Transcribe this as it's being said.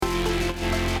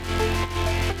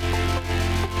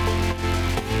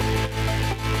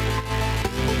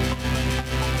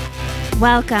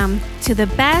Welcome to the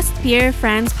Best Beer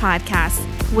Friends podcast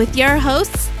with your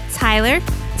hosts, Tyler,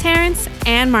 Terrence,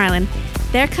 and Marlon.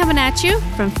 They're coming at you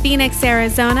from Phoenix,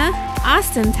 Arizona,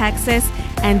 Austin, Texas,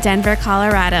 and Denver,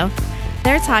 Colorado.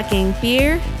 They're talking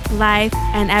beer, life,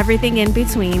 and everything in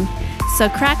between. So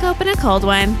crack open a cold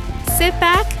one, sit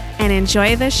back, and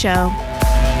enjoy the show.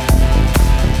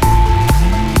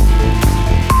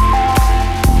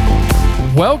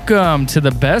 Welcome to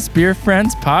the Best Beer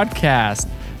Friends podcast.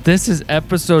 This is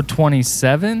episode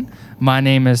 27. My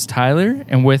name is Tyler,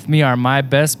 and with me are my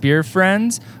best beer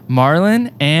friends,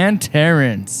 Marlon and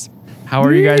Terrence. How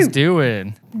are you guys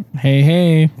doing?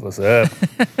 Hey. What's up?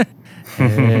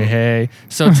 Hey.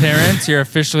 So, Terrence, you're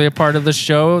officially a part of the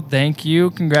show. Thank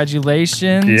you.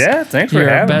 Congratulations. Yeah, thanks for You're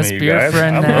having our best me, beer guys.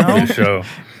 friend I now. love this show.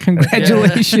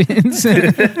 Congratulations.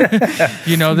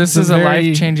 You know, this is a very-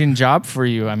 life-changing job for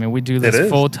you. I mean, we do this It is.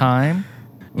 full time.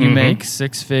 You make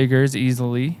six figures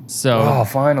easily. So, Oh,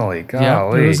 finally. Yeah,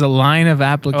 Golly. There was a line of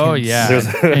applicants. oh yeah,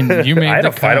 There's- and you made I had the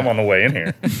to fight cut. him on the way in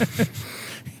here.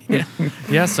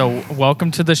 Yeah, so welcome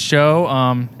to the show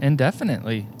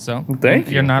indefinitely. So Thank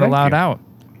you, You're not thank allowed you. out.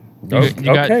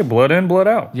 Okay, blood in, blood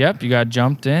out. Yep, you got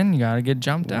jumped in. You got to get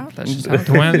jumped out. That's just how it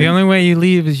The only way you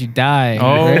leave is you die. In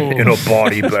Oh, a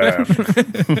body bag.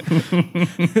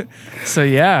 so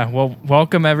yeah. Well,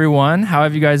 welcome everyone. How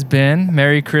have you guys been?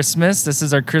 Merry Christmas. This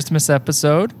is our Christmas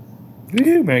episode.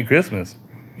 Woo, Merry Christmas.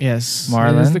 Yes.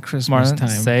 Marlon, It is the Christmas Marlon, time.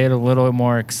 say it a little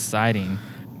more exciting.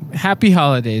 Happy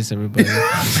holidays, everybody.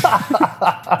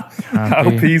 How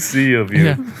PC of you.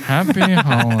 Yeah. Happy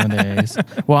holidays.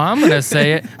 Well, I'm going to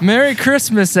say it. Merry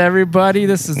Christmas, everybody.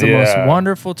 This is the most Yeah.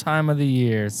 wonderful time of the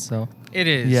year. So, It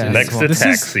is. Yeah. Next to This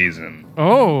tax is- season.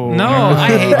 oh. No, I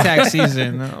hate tax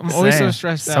season. I'm always so Same.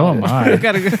 stressed out. So am I. I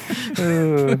gotta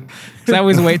go. 'Cause I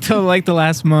always wait till like the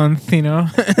last month, you know?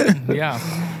 Yeah.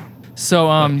 So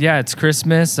yeah, it's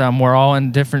Christmas. We're all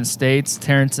in different states.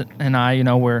 Terrence and I,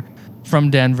 we're from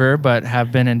Denver, but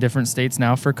have been in different states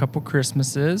now for a couple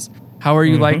Christmases. How are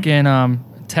you liking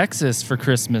Texas for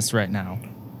Christmas right now?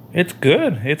 It's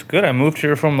good. It's good. I moved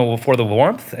here for the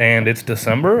warmth, and it's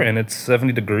December, and it's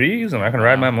 70 degrees, and I can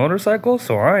ride my motorcycle,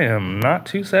 so I am not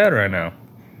too sad right now.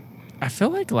 I feel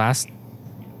like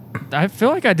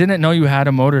I didn't know you had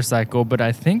a motorcycle, but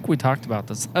I think we talked about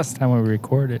this last time we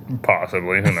recorded.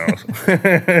 Possibly. Who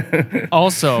knows?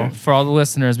 Also, for all the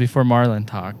listeners before Marlon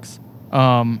talks,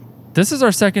 this is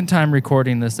our second time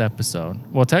recording this episode.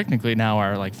 Well, technically now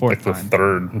our fourth Like the time.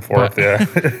 third and fourth, yeah.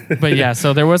 But yeah,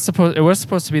 so it was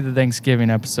supposed to be the Thanksgiving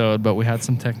episode, but we had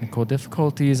some technical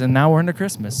difficulties, and now we're into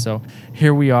Christmas. So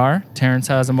here we are. Terrence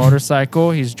has a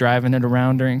motorcycle. He's driving it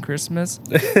around during Christmas,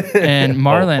 and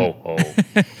Marlon, Oh.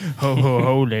 ho ho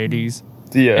ho, ladies.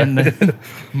 Yeah. And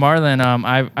Marlon,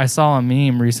 I saw a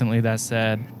meme recently that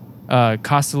said,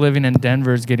 cost of living in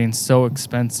Denver is getting so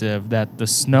expensive that the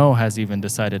snow has even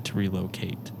decided to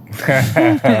relocate.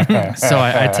 So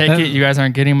I take it you guys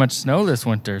aren't getting much snow this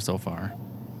winter so far.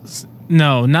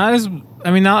 No, not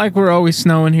like we're always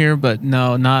snowing here, but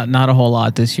no, not a whole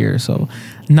lot this year. So,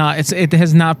 it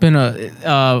has not been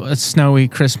a snowy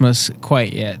Christmas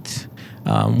quite yet.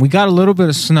 We got a little bit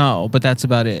of snow, but that's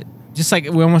about it. Just like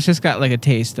we almost just got like a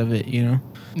taste of it,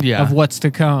 Yeah. of what's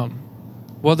to come.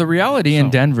 Well, the reality in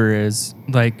Denver is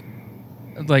like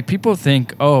people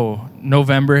think, oh,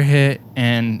 November hit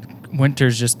and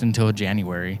winter's just until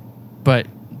January, but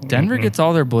Denver gets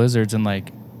all their blizzards in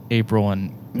like April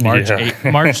and March, Yeah.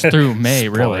 March through May,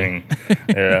 really. Spring.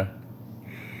 Yeah.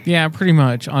 Yeah, pretty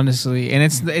much, honestly. And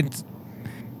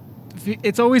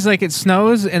it's always like it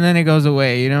snows and then it goes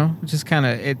away, just kind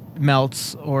of it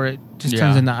melts or it just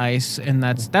turns Yeah. into ice, and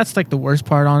that's like the worst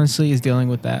part, honestly, is dealing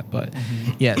with that. But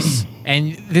yes,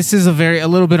 and this is a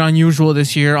little bit unusual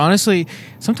this year. Honestly,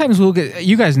 sometimes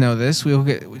you guys know this,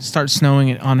 start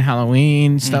snowing on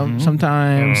Halloween stuff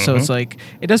sometimes. So it's like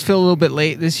it does feel a little bit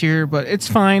late this year, but it's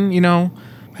fine.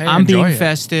 Hey, I'm enjoy being it.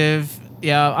 festive.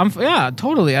 Yeah,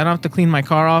 totally. I don't have to clean my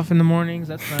car off in the mornings.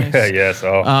 That's nice. Yeah,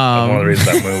 so that's one of the reasons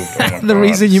I moved. Oh my The God.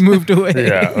 reason you moved away.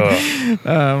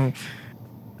 Yeah.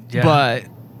 Yeah. But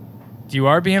You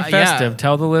are being yeah. festive.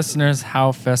 Tell the listeners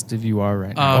how festive you are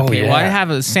right now. okay, well, I yeah. have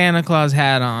a Santa Claus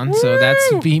hat on, so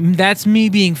that's me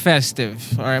being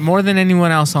festive. All right, more than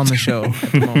anyone else on the show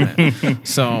at the moment.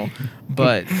 So,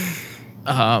 but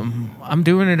I'm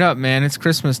doing it up, man. It's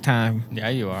Christmas time, Yeah,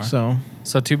 you are. so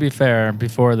So to be fair,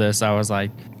 before this, I was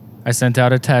like, I sent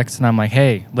out a text and I'm like,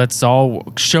 hey, let's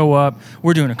all show up.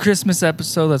 We're doing a Christmas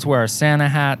episode. Let's wear our Santa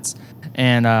hats.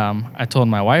 And I told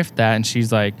my wife that, and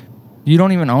she's like, you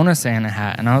don't even own a Santa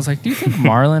hat. And I was like, do you think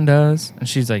Marlon does? And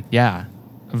she's like, yeah,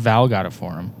 Val got it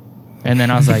for him. And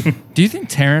then I was like, do you think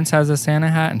Terrence has a Santa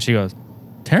hat? And she goes,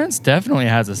 Terrence definitely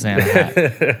has a Santa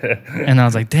hat. And I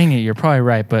was like, dang it, you're probably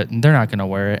right, but they're not going to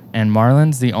wear it. And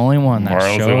Marlon's the only one that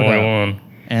Marlon's the showed only up one.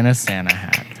 in a Santa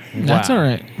hat. That's Wow. all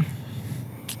right.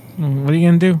 What are you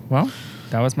gonna do? Well,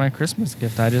 that was my Christmas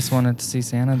gift. I just wanted to see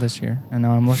Santa this year. And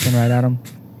now I'm looking right at him.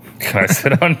 Can I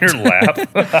sit on your lap?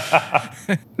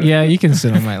 Yeah, you can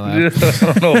sit on my lap. I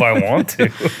don't know if I want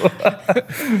to.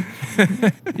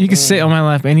 You can sit on my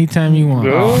lap anytime you want.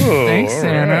 Oh, thanks, all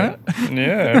Santa. right.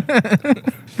 Yeah.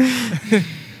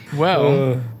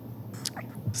 Well,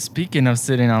 speaking of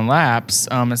sitting on laps,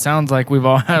 it sounds like we've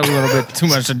all had a little bit too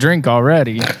much to drink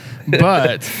already.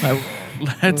 But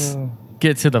let's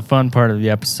get to the fun part of the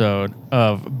episode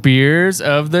of Beers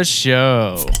of the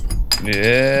Show.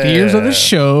 Yeah. Beers of the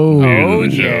show. Oh, Beers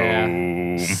of the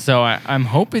yeah. show. So I'm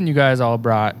hoping you guys all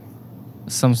brought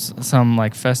some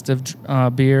like festive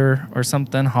beer or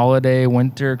something, holiday,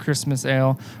 winter, Christmas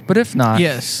ale. But if not,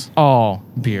 Yes. all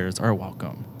beers are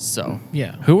welcome. So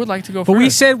Yeah. who would like to go But first? we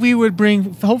said we would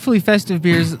bring hopefully festive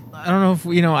beers. I don't know if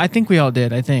I think we all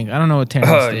did. I don't know what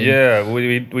Terrence did. Yeah,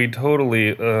 we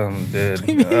totally did.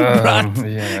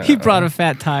 He brought a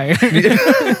fat tire.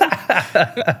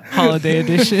 Holiday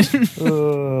edition.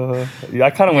 Yeah, I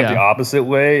kind of went Yeah. the opposite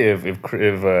way. If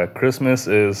Christmas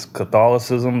is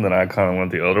Catholicism, then I kind of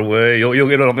went the other way.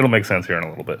 It'll make sense here in a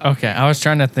little bit. Okay, I was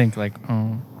trying to think like,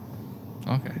 oh,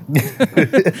 okay.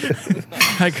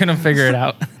 I couldn't figure it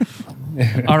out.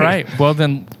 All right, well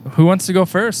then, who wants to go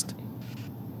first?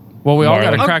 Well, we all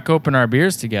got to Marlon. crack open our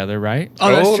beers together, right?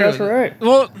 Oh, that's right.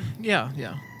 Well, yeah.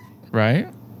 Right?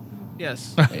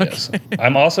 Yes. Yes.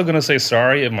 I'm also gonna say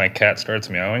sorry if my cat starts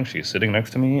meowing. She's sitting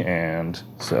next to me, and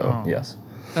so Oh. yes.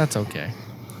 That's okay.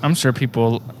 I'm sure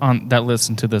people that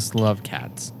listen to this love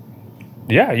cats.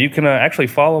 Yeah, you can actually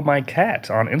follow my cat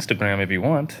on Instagram if you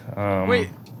want. Wait.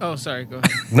 Oh, sorry. Go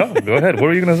ahead. No, go ahead. What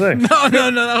were you gonna say? No.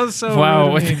 That was so.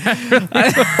 Wow. rude of me.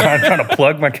 I'm trying to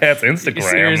plug my cat's Instagram.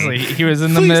 Seriously, he was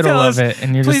in the Please middle tell of us- it,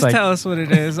 and you're Please just like, tell us what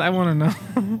it is. I want to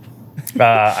know.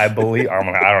 I believe I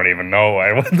don't even know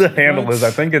what the handle is.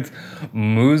 I think it's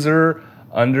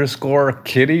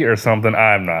Mooser_Kitty or something.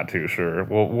 I'm not too sure.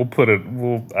 We'll put it.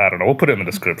 I don't know. We'll put it in the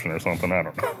description or something. I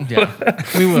don't know.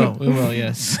 yeah. We will.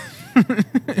 Yes.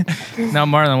 Now,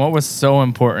 Marlon, what was so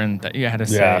important that you had to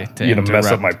say Yeah, to you to mess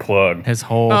up interrupt my plug. his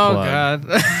whole Oh plug?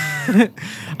 God.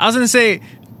 I was gonna say,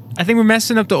 I think we're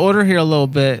messing up the order here a little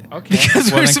bit. Okay. Because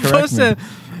Well, we're then correct supposed to.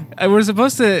 We're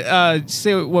supposed to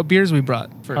say what beers we brought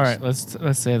first. All right,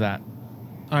 let's say that.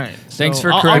 All right. Thanks so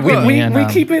for I'll correcting go. me. We and,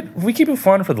 keep it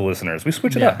fun for the listeners. We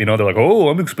switch it Yeah. up. They're like, oh,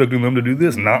 I'm expecting them to do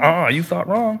this. Nah, you thought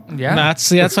wrong. Yeah. That's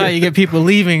why you get people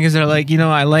leaving, because they're like,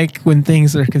 I like when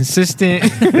things are consistent.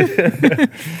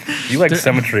 You like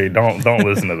symmetry. Don't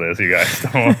listen to this, you guys.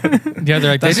 Don't. Yeah,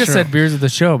 they're like, they That's just true. said beers of the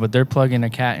show, but they're plugging a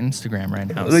cat Instagram right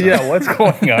now. So. Yeah, what's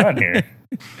going on here?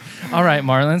 All right,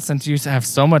 Marlon, since you have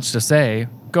so much to say,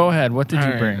 go ahead. What did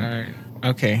you bring? All right.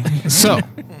 Okay. So,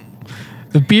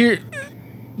 the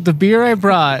beer I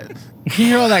brought. Can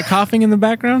you hear all that coughing in the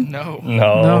background? No.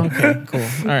 No. No? Okay, cool.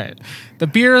 All right. The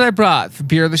beer that I brought, the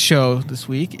beer of the show this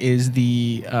week, is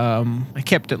the, I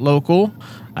kept it local.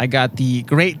 I got the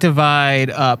Great Divide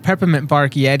Peppermint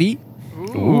Bark Yeti.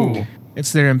 Ooh.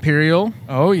 It's their Imperial.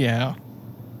 Oh, yeah.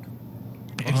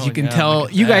 As Oh, you can yeah, tell, look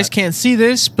at you guys that. can't see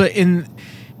this, but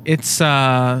it's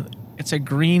a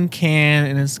green can,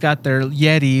 and it's got their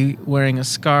Yeti wearing a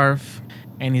scarf,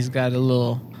 and he's got a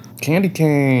little Candy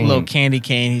cane. candy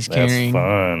cane he's That's carrying.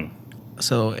 fun.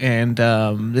 So, and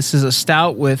this is a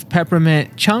stout with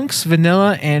peppermint chunks,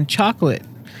 vanilla, and chocolate.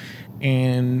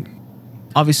 And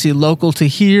obviously local to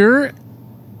here,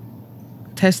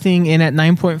 testing in at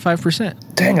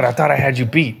 9.5%. Dang it, I thought I had you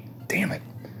beat. Damn it.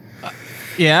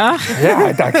 Yeah?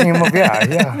 Yeah, I came up.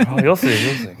 Yeah. Oh, you'll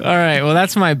see. All right, well,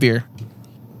 that's my beer.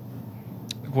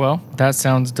 Well, that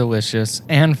sounds delicious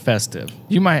and festive.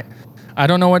 I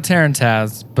don't know what Terrence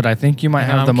has, but I think you might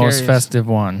have I'm the most curious. festive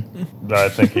one. I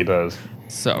think he does.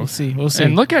 So We'll see. We'll see.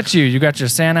 And look at you. You got your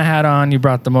Santa hat on. You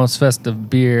brought the most festive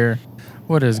beer.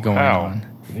 What is going Wow. on?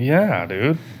 Yeah,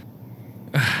 dude.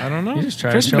 I don't know. You just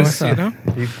try to show Christmas, us up.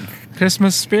 He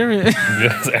Christmas spirit.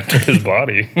 just entered his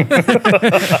body.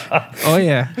 Oh,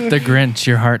 yeah. The Grinch,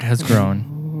 your heart has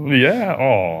grown. Yeah.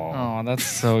 Oh. Oh, that's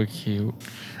so cute.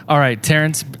 All right,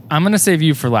 Terrence, I'm going to save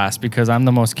you for last because I'm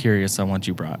the most curious on what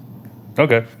you brought,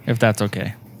 Okay. if that's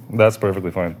okay. That's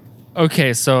perfectly fine.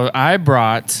 Okay, so I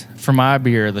brought for my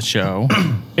beer of the show,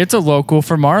 it's a local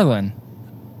for Marlon,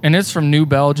 and it's from New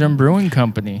Belgium Brewing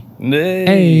Company.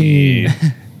 Hey.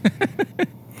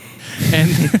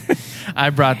 And I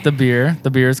brought the beer.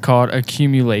 The beer is called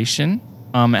Accumulation.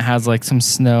 It has like some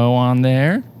snow on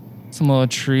there. Some little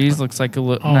trees. Looks like a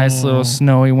nice little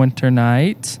snowy winter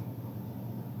night.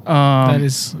 That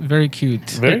is very cute.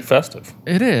 Very festive.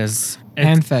 It is.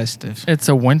 And festive. It's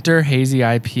a winter hazy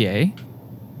IPA.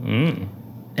 Mm.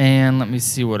 And let me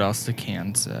see what else the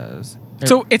can says.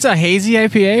 So it's a hazy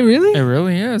IPA, really? It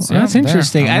really is. Well, that's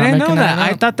interesting. I'm I not didn't know making that.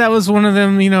 I up. thought that was one of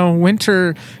them,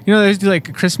 winter, there's like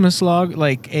a Christmas log,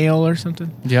 like ale or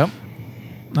something. Yep.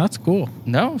 That's cool.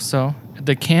 No, so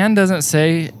the can doesn't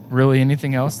say really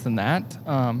anything else than that.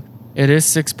 It is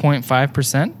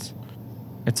 6.5%.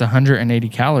 It's 180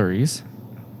 calories.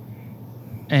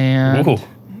 And Ooh.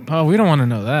 Oh, we don't want to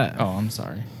know that. oh, I'm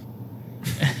sorry.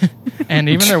 And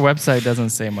even their website doesn't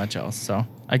say much else. So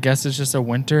I guess it's just a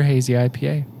winter hazy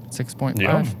IPA, 6.5.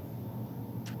 Yeah.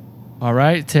 All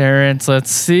right, Terrence,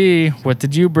 let's see. What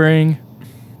did you bring?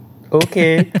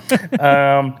 Okay.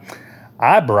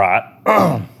 I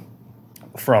brought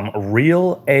from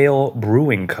Real Ale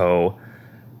Brewing Co.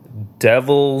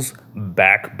 Devil's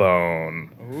Backbone.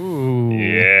 Ooh.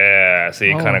 Yeah.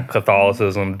 See, kind of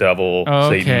Catholicism, devil,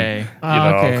 Okay. Satan.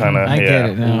 Okay. Kind of. I get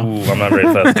it now. Ooh, I'm not very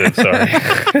festive. Sorry.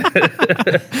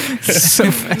 So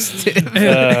festive.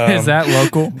 Is that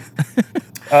local?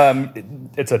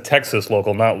 It's a Texas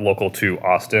local, not local to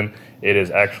Austin. It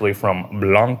is actually from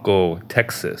Blanco,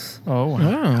 Texas. Oh,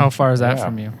 Wow. how far is that Yeah.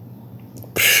 from you?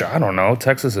 Psh, I don't know.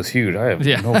 Texas is huge. I have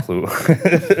Yeah. no clue.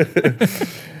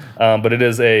 But it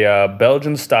is a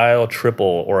Belgian-style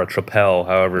triple or a tripel,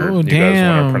 however Oh, you guys want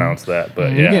damn. to pronounce that.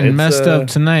 But You're yeah, getting it's, messed up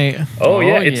tonight. Oh,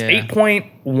 yeah, Oh, it's yeah.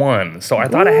 8.1. So I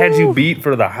thought I had you beat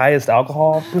for the highest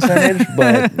alcohol percentage,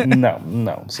 but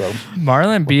no. So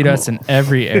Marlon beat us in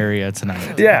every area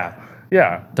tonight. yeah.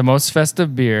 The most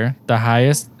festive beer, the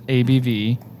highest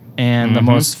ABV, and the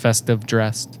most festive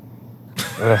dressed.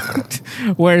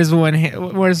 Where's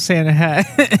Santa hat?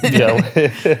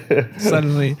 Yeah.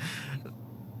 Suddenly.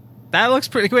 That looks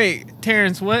pretty. Wait,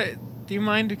 Terrence, what? Do you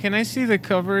mind? Can I see the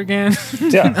cover again?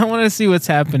 Yeah. I want to see what's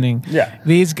happening. Yeah.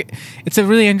 It's a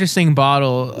really interesting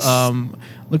bottle.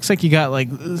 Looks like you got like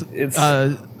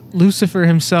Lucifer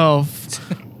himself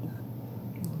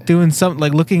doing something,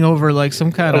 like looking over like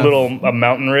some kind of a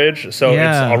mountain ridge. So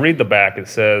Yeah. I'll read the back. It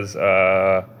says,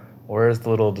 where's the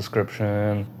little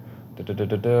description?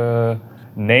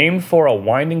 Named for a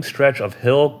winding stretch of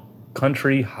hill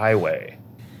country highway.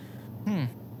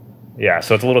 Yeah,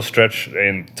 so it's a little stretch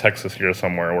in Texas here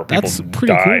somewhere where people That's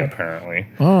pretty die, cool. apparently.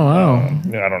 Oh wow!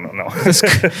 Yeah, I don't know.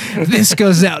 This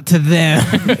goes out to them.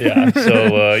 Yeah,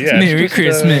 so yeah. Merry it's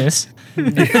just, Christmas.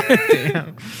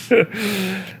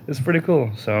 It's pretty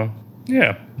cool. So,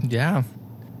 yeah. Yeah.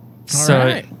 So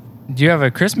right. you have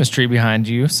a Christmas tree behind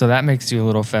you, so that makes you a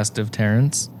little festive,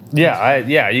 Terrence.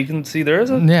 Yeah, you can see there is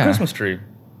a Yeah. Christmas tree.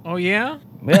 Oh yeah.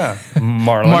 Yeah.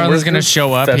 Marlon, Marlon's where's gonna the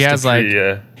show up. He festive has like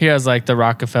tree? he has like the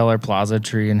Rockefeller Plaza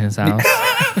tree in his house.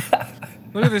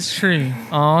 Look at this tree.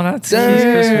 Oh, that's This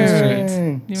cute. Christmas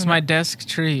Dang. tree. It's my desk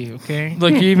tree. Okay.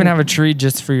 Look, you even have a tree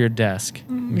just for your desk.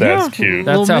 That's cute.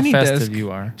 That's Little how mini festive desk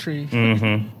you are. Tree.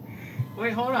 Mm-hmm.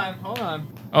 Wait, hold on.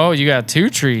 Oh, you got 2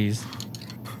 trees.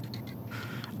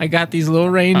 I got these little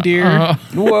reindeer.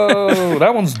 Whoa,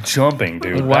 that one's jumping,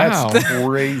 dude. Wow. That's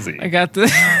crazy. I got the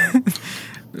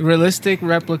realistic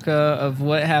replica of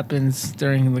what happens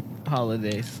during the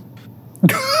holidays.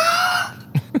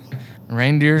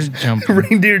 Reindeers jumping.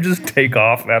 Reindeer just take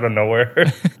off out of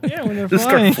nowhere. Yeah, when they're Just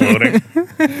flying. start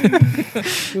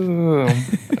floating.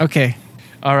 Okay,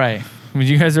 All right. Are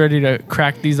you guys ready to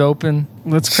crack these open?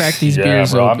 let's crack these Yeah,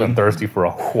 beers bro, I've open. been thirsty for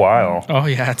a while. Oh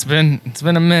yeah, it's been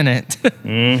a minute.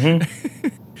 Mm-hmm.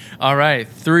 All right,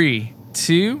 3,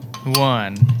 2,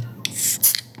 1.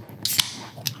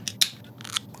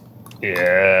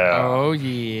 Yeah. Oh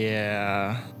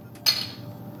yeah.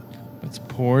 Let's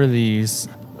pour these.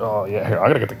 Oh, yeah. Here, I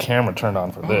gotta get the camera turned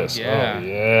on for this. yeah. Oh,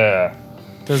 yeah.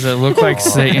 Does it look like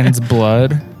Satan's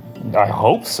blood? I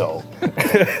hope so.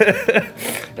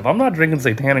 If I'm not drinking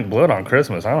satanic blood on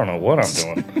Christmas, I don't know what I'm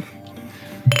doing.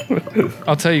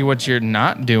 I'll tell you what you're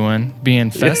not doing,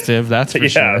 being festive, that's for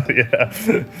sure.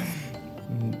 Yeah.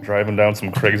 Driving down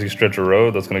some crazy stretch of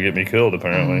road that's gonna get me killed,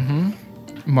 apparently.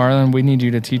 Marlon, we need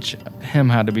you to teach him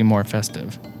how to be more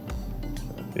festive.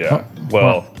 Yeah.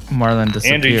 Well, Marlon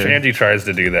disappeared. Angie tries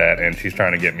to do that, and she's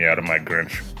trying to get me out of my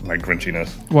grinchiness.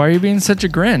 Why are you being such a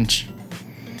Grinch?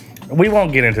 We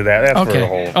won't get into that. That's for a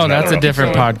whole. Okay. Oh, that's a another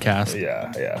different episode. podcast.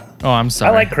 Yeah. Oh, I'm I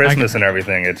sorry. like Christmas and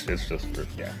everything. It's just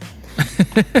yeah.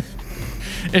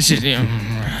 It's just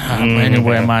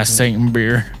anyway, my Satan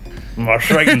beer. My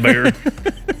Satan beer.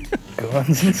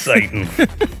 Guns and Satan.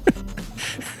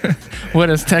 What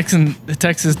has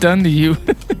Texas done to you?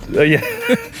 Yeah.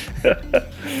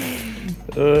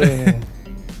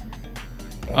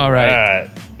 All right.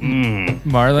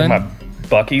 Marlon? My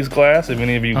Buc-ee's glass. If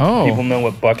any of you Oh. people know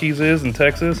what Buc-ee's is in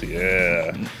Texas,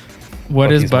 yeah.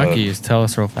 What is Buc-ee's Buc-ee's? Tell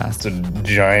us real fast. It's a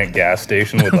giant gas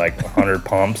station with like 100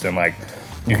 pumps, and like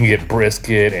you can get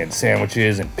brisket and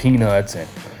sandwiches and peanuts, and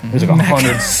there's like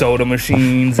 100 soda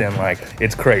machines, and like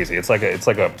it's crazy. It's like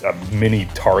a mini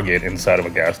Target inside of a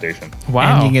gas station.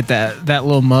 Wow. And you get that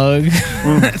little mug.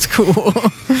 That's cool.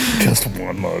 Just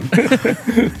one mug.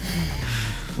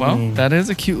 Well, that is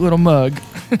a cute little mug.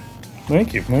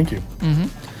 Thank you.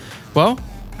 Well,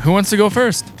 who wants to go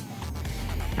first?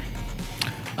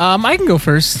 I can go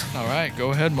first. All right,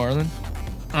 go ahead, Marlon.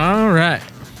 All right.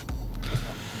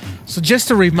 So just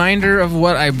a reminder of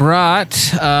what I brought.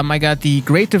 I got the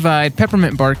Great Divide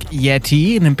Peppermint Bark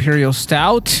Yeti, an Imperial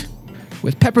Stout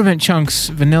with peppermint chunks,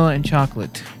 vanilla, and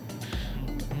chocolate.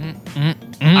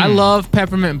 I love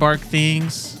peppermint bark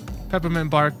things. Peppermint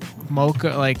bark mocha,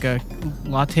 like a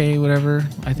latte, whatever.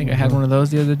 I think I had one of those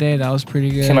the other day. That was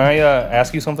pretty good. Can I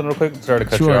ask you something real quick? Sorry to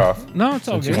cut you Sure. off. No, it's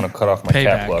all Since you good. want to cut off my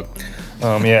Payback. cat plug.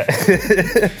 Yeah.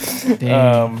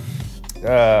 Damn.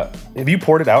 Have you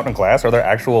poured it out in a glass? Are there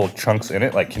actual chunks in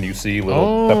it? Like, can you see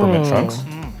little peppermint chunks?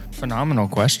 Phenomenal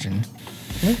question.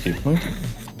 Thank you.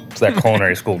 It's that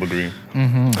culinary school degree.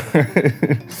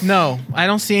 No, I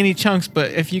don't see any chunks,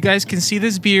 but if you guys can see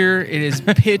this beer, it is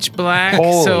pitch black.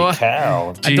 Holy so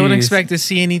cow. I don't Jeez. expect to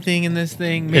see anything in this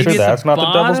thing. You Maybe sure at that's not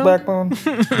the devil's bottom?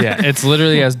 backbone? Yeah, it's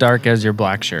literally as dark as your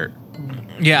black shirt.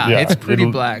 Yeah, Yeah, it's pretty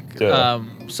it'll- black. yeah.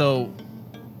 So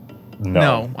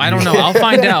no, I don't know. know. I'll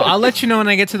find out. I'll let you know when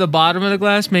I get to the bottom of the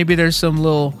glass. Maybe there's some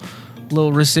little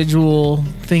residual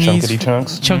thingies, Chunkity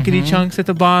chunks? chunkity chunks at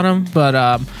the bottom.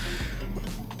 But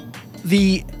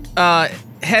the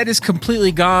head is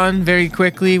completely gone very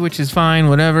quickly, which is fine,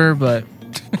 whatever. But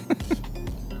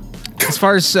as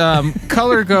far as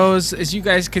color goes, as you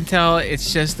guys can tell,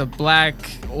 it's just a black,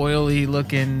 oily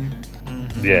looking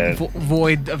Yeah.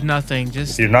 void of nothing.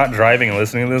 Just If you're not driving and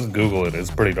listening to this, Google it.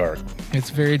 It's pretty dark. it's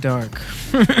very dark.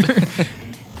 As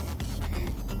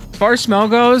far as smell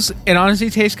goes, it honestly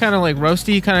tastes kind of like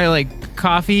roasty, kind of like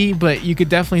coffee, but you could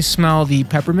definitely smell the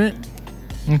peppermint.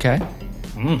 Okay.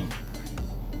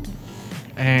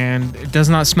 And it does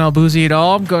not smell boozy at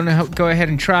all. I'm going to go ahead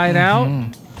and try it out.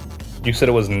 You said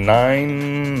it was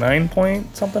 9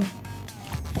 point something?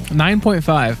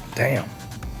 9.5. Damn.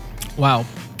 Wow.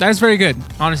 That's very good.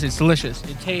 Honestly, it's delicious.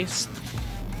 It tastes...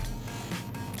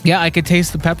 Yeah, I could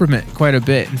taste the peppermint quite a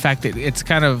bit. In fact, it's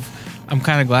kind of... I'm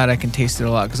kind of glad I can taste it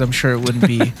a lot because I'm sure it wouldn't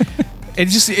be...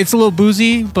 It's a little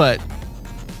boozy, but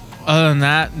other than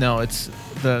that, no, it's...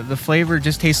 The flavor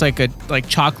just tastes like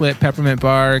chocolate, peppermint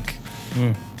bark.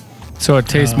 So it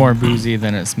tastes more boozy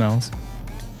than it smells.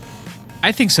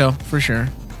 I think so, for sure.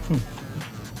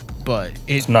 But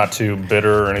It's not too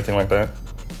bitter or anything like that.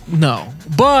 no.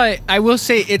 But I will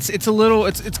say it's a little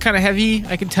it's kind of heavy.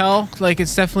 I can tell. Like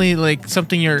it's definitely like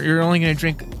something you're only gonna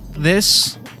drink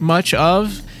this much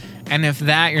of, and if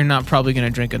that, you're not probably gonna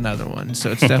drink another one.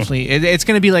 So it's definitely it's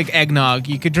gonna be like eggnog.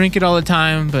 You could drink it all the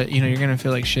time, but you're gonna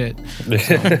feel like shit.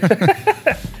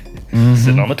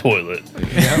 Sitting on the toilet.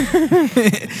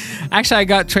 Actually, I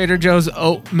got Trader Joe's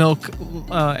oat milk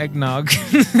eggnog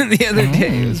the other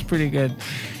day. It was pretty good.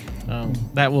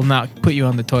 That will not put you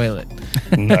on the toilet.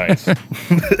 Nice.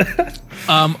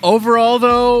 Overall,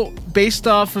 though, based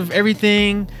off of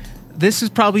everything, this is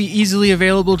probably easily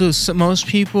available to most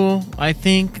people. I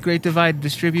think Great Divide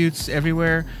distributes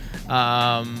everywhere.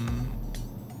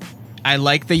 I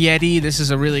like the Yeti. This is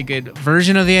a really good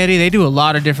version of the Yeti. They do a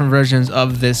lot of different versions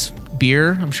of this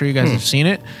beer. I'm sure you guys have seen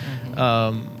it.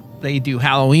 They do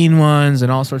Halloween ones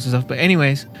and all sorts of stuff. But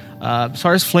anyways, as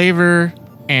far as flavor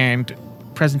and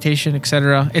presentation,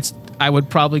 etc., I would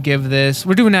probably give this.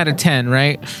 We're doing out of 10,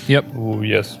 right? Yep. Ooh,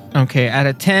 yes. Okay, out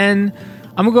of 10,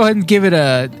 I'm gonna go ahead and give it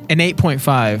an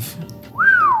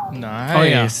 8.5. Nice. Oh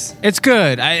yeah, it's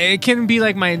good. It can be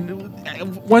like my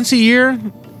once a year.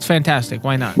 It's fantastic.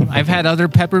 Why not? I've had other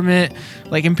peppermint,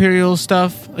 like Imperial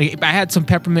stuff. Like I had some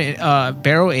peppermint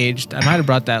barrel aged. I might have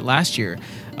brought that last year,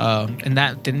 and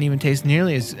that didn't even taste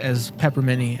nearly as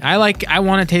pepperminty. I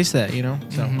want to taste that,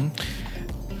 So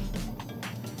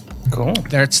Cool.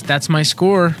 that's my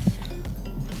score.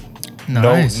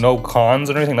 Nice. No cons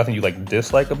or anything? Nothing you like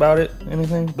dislike about it?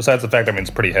 Anything? Besides the fact, it's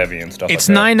pretty heavy and stuff It's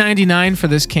like that. $9.99 for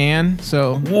this can,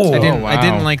 so Whoa. I didn't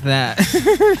Wow. like that.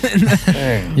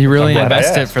 Dang. You really I'm glad I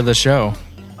invested asked. for the show.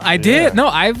 I did. No,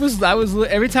 I was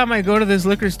every time I go to this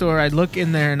liquor store, I'd look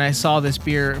in there and I saw this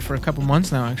beer for a couple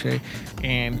months now actually,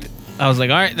 and I was like,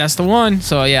 all right, that's the one.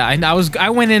 So yeah, I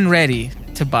went in ready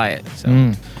to buy it. So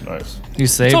Nice. You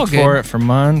saved all for good. it for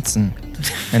months, and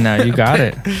now you got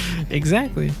it.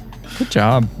 exactly. Good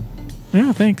job.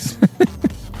 Yeah, thanks.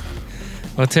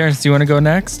 Well, Terrence, do you want to go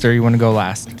next or you want to go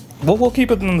last? Well, we'll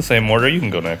keep it in the same order. You can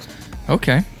go next.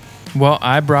 Okay. Well,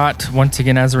 I brought, once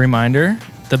again, as a reminder,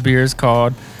 the beer is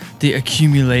called The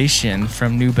Accumulation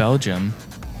from New Belgium,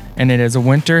 and it is a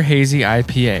winter hazy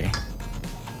IPA.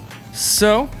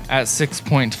 So, at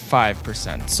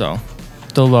 6.5%. So,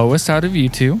 the lowest out of you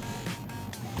two.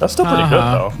 That's still pretty good,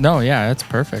 though. No, yeah, it's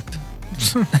perfect.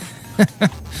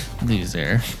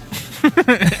 Loser.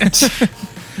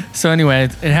 So anyway,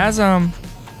 it has I'll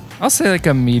say like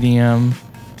a medium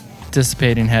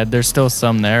dissipating head. There's still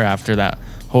some there after that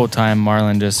whole time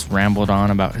Marlon just rambled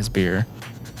on about his beer.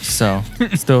 So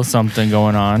still something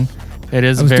going on. It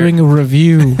is I was doing a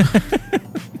review.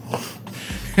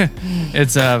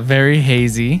 It's very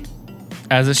hazy,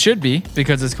 as it should be,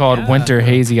 because it's called Yeah. Winter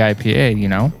Hazy IPA, you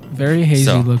know? Very hazy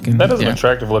So, looking. That is an Yeah.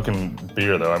 attractive looking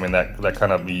beer, though. I mean, that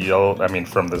kind of yellow. I mean,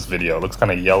 from this video, it looks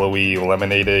kind of yellowy,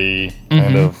 lemonade-y,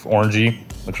 kind of orangey.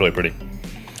 Looks really pretty.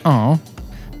 Oh.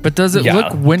 But does it Yeah.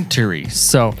 look wintry?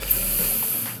 So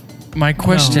my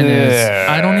question is,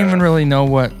 I don't even really know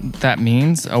what that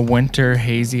means, a winter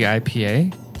hazy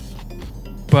IPA.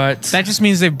 But That just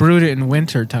means they brewed it in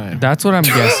winter time. that's what I'm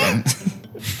guessing.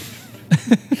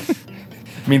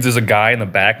 Means there's a guy in the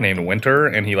back named Winter,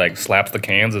 and he like slaps the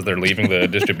cans as they're leaving the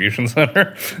distribution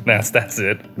center. That's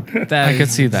it. That I could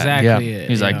is see that. Exactly Yeah. it.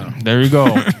 He's yeah. like, there you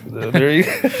go. There you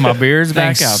My beer's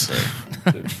back Thanks.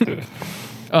 out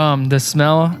there. The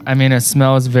smell, I mean, it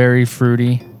smells very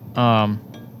fruity.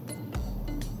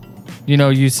 You know,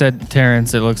 you said,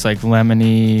 Terrence, it looks like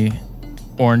lemony,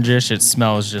 orangish. It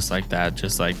smells just like that.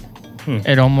 Just like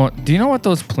it almost. Do you know what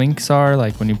those plinks are?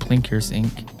 Like when you plink your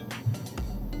sink.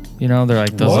 You know, they're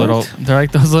like those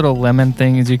What? little lemon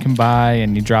things you can buy,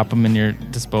 and you drop them in your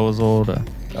disposal.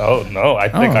 Oh no, I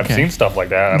think I've okay. seen stuff like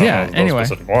that. I don't Yeah, know anyway. those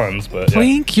specific ones, but yeah.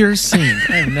 Plink your sink.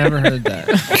 I've never heard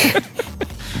that.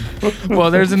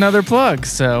 Well, there's another plug.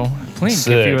 So plink, if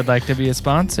Sick. you would like to be a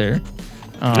sponsor.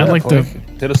 I'd like to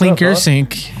Hit us plink up, your bud.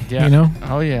 sink. Yeah. You know?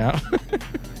 Oh yeah.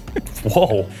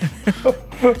 Whoa,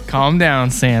 Calm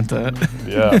down, Santa.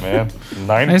 yeah, man.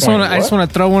 9. I just want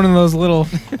to throw one of those little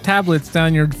tablets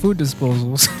down your food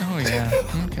disposals. Oh yeah.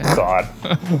 Okay. God,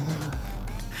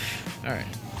 All right.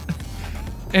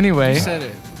 Anyway.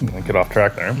 it. get off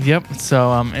track there. Yep.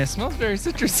 So it smells very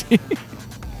citrusy.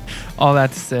 All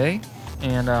that to say,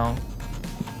 and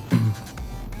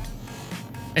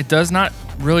it does not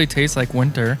really taste like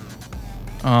winter.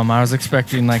 I was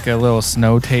expecting like a little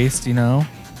snow taste, you know.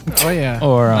 Oh yeah.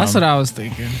 Or, that's what I was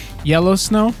thinking. Yellow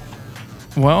snow.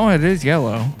 Well, it is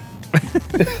yellow.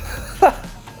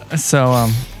 So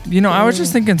you know, I was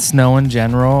just thinking snow in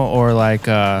general, or like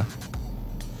I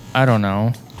don't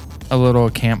know, a little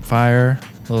campfire,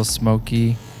 a little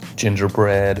smoky.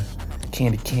 Gingerbread,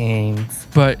 candy canes.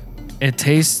 But it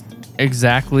tastes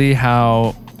exactly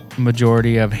how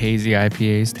majority of hazy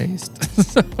IPAs taste.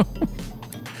 So,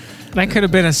 That could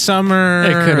have been a summer.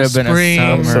 It could have been a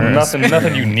spring. summer. So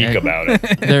nothing unique about it.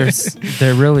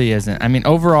 there really isn't. I mean,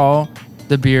 overall,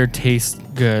 the beer tastes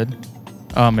good.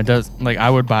 It does, like, I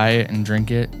would buy it and drink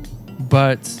it,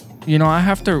 but you know,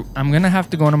 I'm gonna have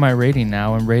to go into my rating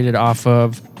now and rate it off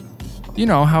of, you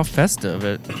know, how festive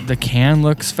the can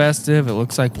looks festive. It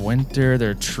looks like winter.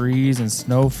 There are trees and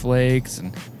snowflakes,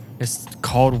 and it's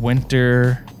called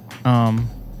winter.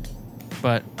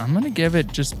 But I'm gonna give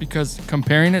it, just because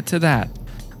comparing it to that,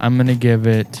 I'm gonna give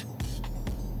it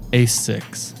a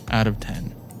 6 out of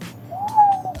 10.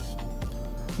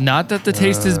 Not that the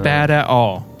taste is bad at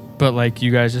all, but like you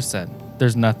guys just said,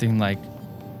 there's nothing like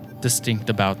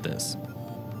distinct about this.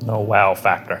 No wow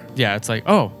factor. Yeah, it's like,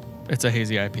 oh, it's a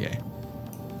hazy IPA.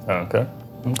 Okay.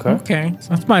 Okay,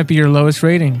 so that might be your lowest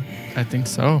rating. I think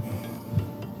so.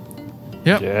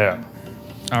 Yep. Yeah.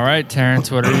 All right, Terrence,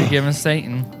 what are you giving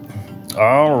Satan?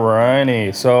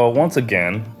 Alrighty. So once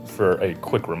again, for a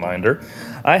quick reminder,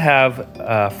 I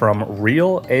have from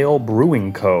Real Ale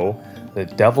Brewing Co. the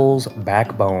Devil's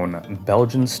Backbone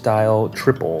Belgian style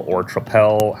triple, or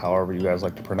tripel, however you guys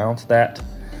like to pronounce that.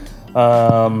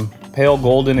 Pale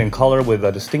golden in color with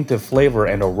a distinctive flavor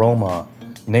and aroma,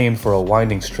 named for a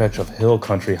winding stretch of hill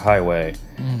country highway.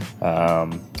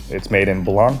 It's made in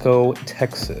Blanco,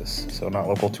 Texas, so not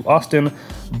local to Austin,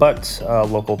 but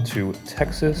local to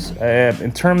Texas. And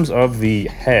in terms of the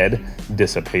head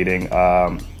dissipating,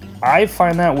 I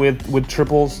find that with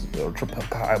triples, or triple,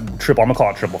 I'm gonna call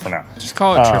it triple for now. Just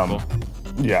call it triple.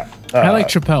 Yeah, I like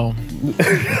Tripel.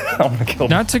 I'm gonna kill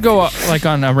Not to go like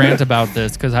on a rant about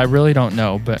this, because I really don't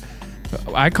know, but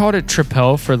I called it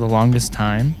tripel for the longest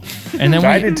time. And then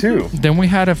I did too. Then we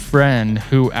had a friend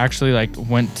who actually like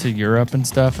went to Europe and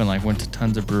stuff and like went to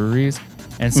tons of breweries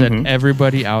and said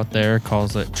everybody out there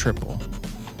calls it triple.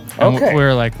 And Okay. we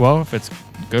were like, well, if it's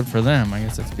good for them, I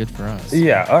guess it's good for us.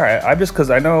 Yeah, all right. I just, because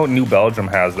I know New Belgium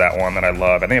has that one that I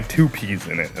love, and they have 2 P's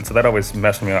in it, and so that always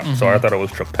messed me up. So I thought it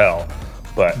was Tripel,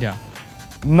 but Yeah.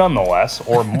 nonetheless,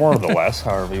 or more the less,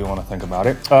 however you want to think about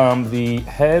it. The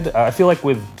head, I feel like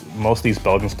with most of these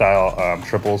Belgian style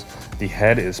triples, the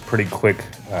head is pretty quick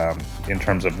in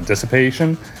terms of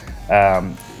dissipation.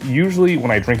 Usually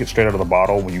when I drink it straight out of the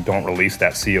bottle, when you don't release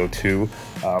that CO2,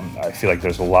 I feel like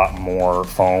there's a lot more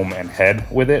foam and head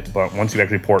with it. But once you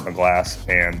actually pour it in a glass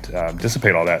and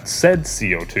dissipate all that said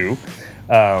CO2,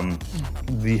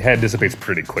 the head dissipates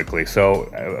pretty quickly.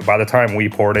 So by the time we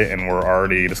poured it and we're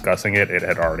already discussing it, it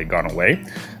had already gone away.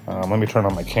 Let me turn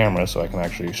on my camera so I can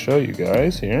actually show you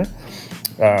guys here.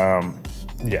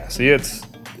 Yeah, see, it's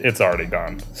already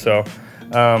gone. So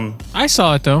I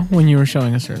saw it though when you were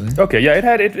showing us earlier. okay, yeah,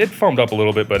 it foamed up a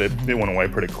little bit, but it went away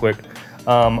pretty quick.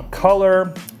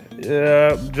 Color,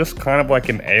 just kind of like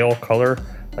an ale color,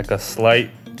 like a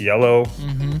slight yellow.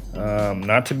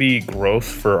 Not to be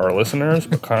gross for our listeners,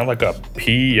 but kind of like a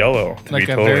pea yellow. To Like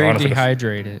be a totally very honest.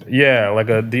 dehydrated. Yeah, like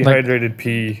a dehydrated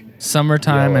pea.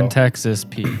 Summertime Yellow. in Texas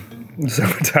pea.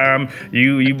 Summertime,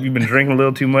 you've been drinking a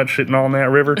little too much, sitting on that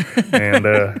river,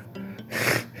 and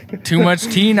Too much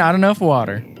tea, not enough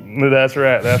water. that's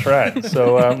right.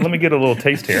 So let me get a little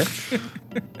taste here.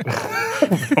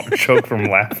 Don't choke from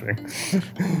laughing.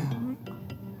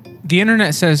 The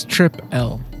internet says Trip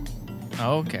L.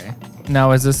 Okay.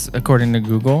 Now, is this according to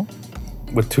Google?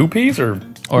 With 2 P's or?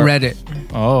 Or Reddit.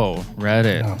 Oh,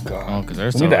 Reddit. Oh God. Oh, because they're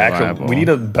We so need, reliable. we need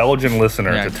a Belgian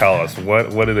listener Yeah. to tell us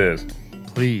what it is.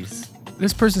 Please.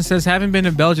 This person says, having been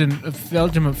to Belgium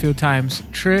a few times,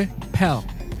 Tripel.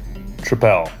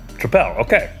 Tripel.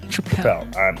 Okay. Tripel.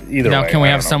 Either Now, way. can we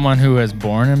I have don't know. someone who was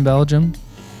born in Belgium?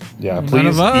 Yeah, None please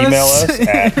of us. email us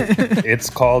at it's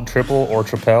called triple or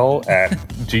tripel at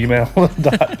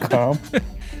gmail.com.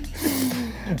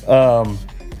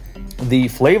 The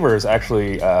flavor is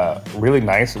actually really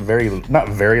nice, not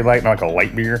very light, not like a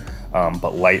light beer,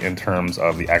 but light in terms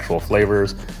of the actual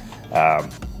flavors.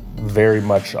 Very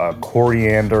much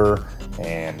coriander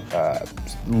and a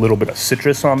little bit of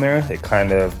citrus on there. It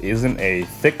kind of isn't a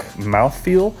thick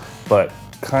mouthfeel, but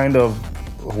kind of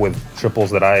with triples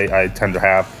that I tend to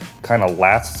have, kind of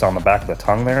lasts on the back of the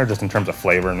tongue there, just in terms of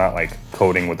flavor, not like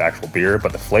coating with actual beer,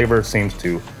 but the flavor seems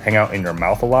to hang out in your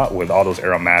mouth a lot with all those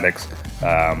aromatics,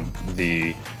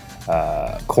 the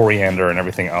coriander and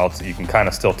everything else. You can kind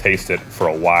of still taste it for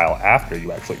a while after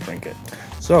you actually drink it.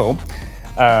 So,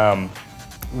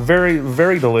 very,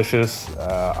 very delicious.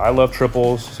 I love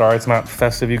triples. Sorry, it's not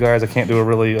festive, you guys. I can't do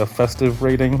a festive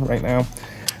rating right now.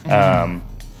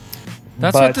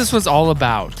 That's But- what this was all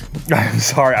about. I'm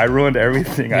sorry, I ruined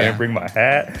everything. I Yeah. didn't bring my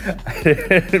hat. I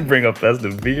didn't bring a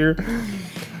festive beer.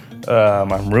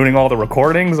 I'm ruining all the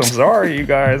recordings. I'm sorry, you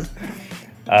guys.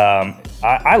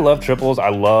 I love triples. I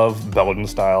love Belgian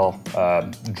style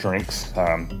drinks,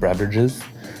 beverages,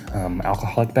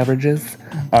 alcoholic beverages.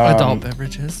 Adult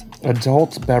beverages.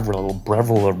 Adult Beverly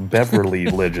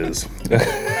Lidges.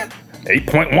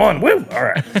 8.1. Woo! All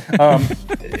right.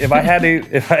 If I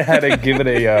had to give it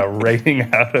a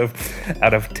rating out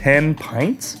of 10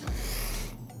 pints,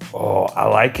 oh, I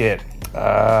like it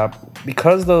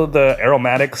because the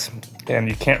aromatics, and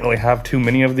you can't really have too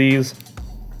many of these.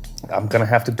 I'm gonna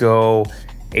have to go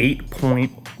 8.1.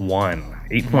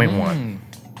 8.1.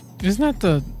 Isn't that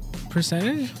the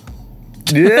percentage?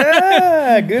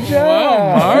 Yeah, good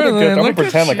job. Marlon, I'm gonna look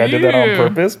pretend at like I did that on you.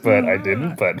 purpose, but I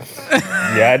didn't. But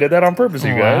yeah, I did that on purpose,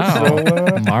 you guys. Wow. So,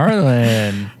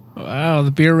 Marlon. Wow,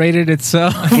 the beer rated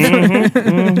itself.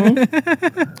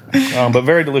 but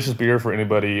very delicious beer for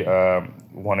anybody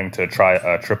wanting to try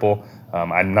a triple.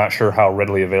 I'm not sure how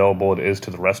readily available it is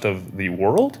to the rest of the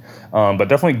world, but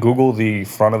definitely Google the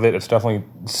front of it. It's definitely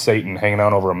Satan hanging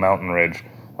out over a mountain ridge,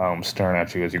 staring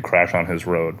at you as you crash on his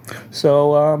road.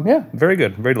 So yeah, very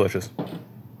good, very delicious.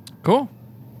 Cool.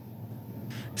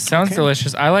 Sounds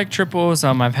delicious. I like triples.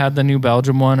 I've had the New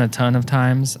Belgium one a ton of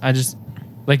times. I just,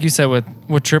 like you said,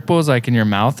 with triples, like in your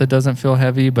mouth, it doesn't feel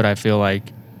heavy, but I feel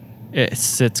like it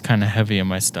sits kind of heavy in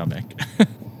my stomach.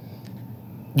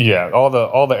 Yeah, all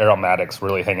the aromatics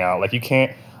really hang out. Like you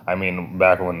can't. I mean,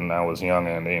 back when I was young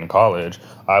and in college,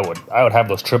 I would have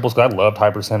those triples because I loved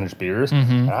high percentage beers,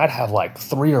 and I'd have like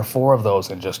 3 or 4 of those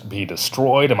and just be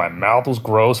destroyed, and my mouth was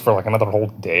gross for like another whole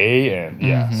day. And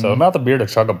yeah, so not the beer to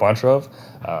chug a bunch of,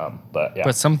 but yeah.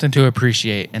 But something to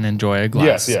appreciate and enjoy a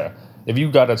glass. Yes, yeah. if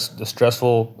you got a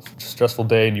stressful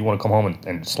day and you want to come home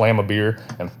and slam a beer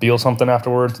and feel something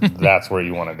afterwards, that's where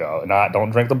you want to go.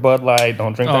 Don't drink the Bud Light.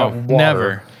 Don't drink that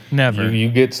water. Never. You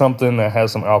get something that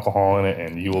has some alcohol in it,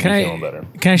 and you will be feeling better.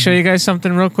 Can I show you guys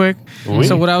something real quick? Oui.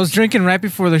 So what I was drinking right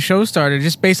before the show started,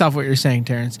 just based off what you're saying,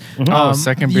 Terrence.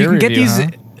 Second you beer can get review, these. huh?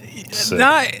 Sick.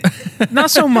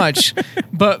 Not so much,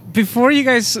 but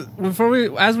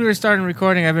as we were starting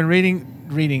recording, I've been drinking.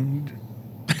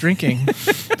 I've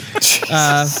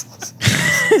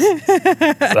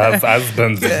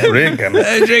been drinking.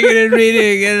 Drinking and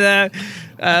reading, and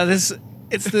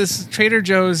it's this Trader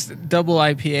Joe's double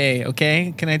IPA.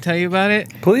 Okay, can I tell you about it?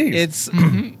 Please. It's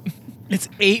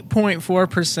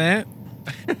 8.4%.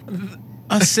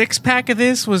 A 6-pack of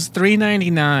this was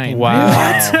 $3.99.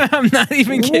 Wow. I'm not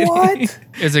even kidding. What?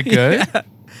 Is it good? Yeah.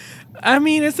 I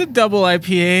mean, it's a double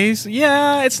IPA. So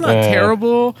yeah, it's not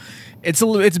terrible. It's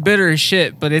bitter as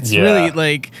shit, but it's really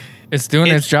like It's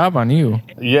doing its job on you.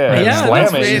 Yeah, Yeah, slam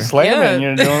that's it. You great. slam it, and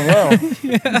you're doing well.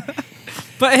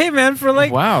 But hey, man, for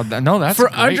like Wow. That's for a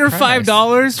great under price.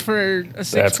 $5 for a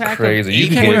 6-pack That's crazy. You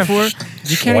of can get 8.4.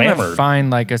 You can't even Slammered. find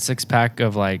like a 6-pack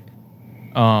of like,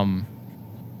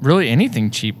 really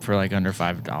anything cheap for like under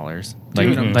 $5. Like,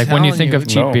 Dude, I'm like when you telling think you. of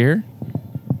cheap No. beer.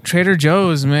 Trader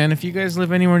Joe's, man. If you guys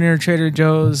live anywhere near Trader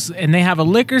Joe's and they have a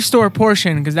liquor store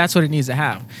portion, because that's what it needs to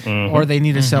have, or they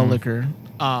need to sell liquor,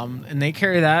 and they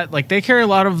carry that. Like they carry a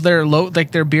lot of their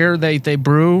their beer they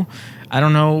brew. I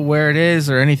don't know where it is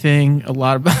or anything a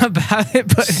lot about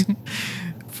it, but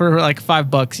for like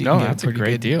 $5, you No, can get that's a pretty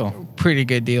great good deal. Pretty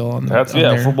good deal on That's on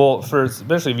there. for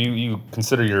especially if you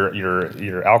consider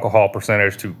your alcohol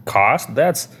percentage to cost.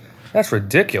 That's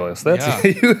ridiculous. That's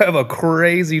you have a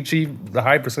crazy cheap,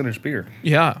 high percentage beer.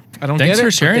 Yeah, I don't Thanks get it. for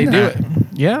but sharing they that. do it.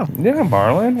 Yeah. Yeah,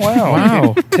 Marlon. Wow.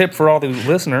 Wow. Tip for all the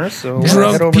listeners. So head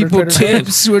Drunk over to people Trader Joe's.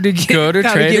 tips where to get, Go to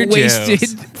how Trader to get wasted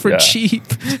Joe's. for Yeah. cheap.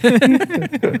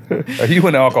 Are you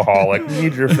an alcoholic?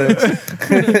 Need your fix?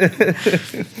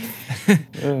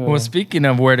 Well, speaking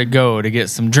of where to go to get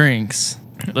some drinks,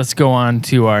 let's go on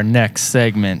to our next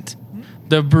segment,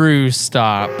 the brew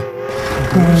stop.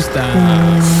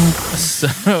 Stop.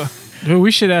 So, Dude,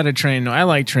 we should add a train. I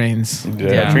like trains.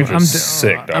 Yeah, trains are I'm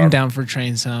sick, dog. I'm down for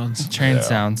train sounds. train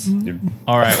sounds. Dude,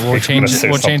 All right, we'll I'm change gonna say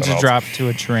the something else. drop to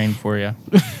a train for you.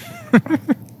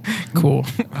 Cool.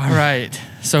 All right.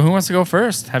 So who wants to go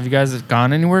first? Have you guys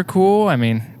gone anywhere cool? I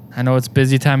mean, I know it's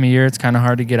busy time of year. It's kind of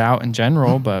hard to get out in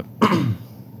general, but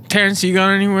Terrence, you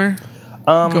gone anywhere?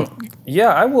 Go. Yeah,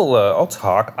 I will. I'll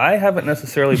talk. I haven't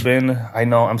necessarily been. I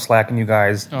know I'm slacking you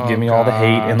guys. Oh, Give me all the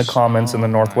hate in the gosh. comments in the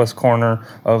northwest corner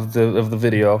of the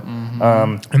video.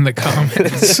 In the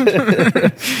comments.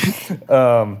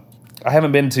 I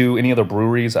haven't been to any other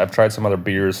breweries. I've tried some other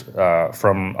beers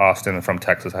from Austin and from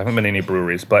Texas. I haven't been to any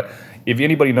breweries. But if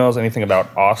anybody knows anything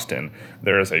about Austin,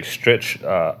 there is a street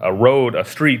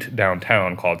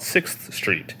downtown called 6th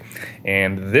Street.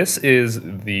 And this is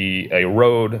a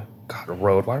road. God, a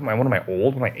road. What am I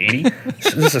old? Am I 80?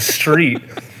 This is a street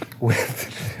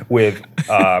with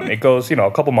it goes, a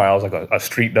couple miles like a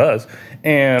street does.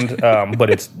 And but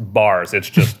it's bars. It's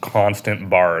just constant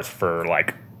bars for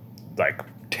like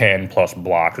 10 plus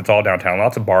blocks. It's all downtown.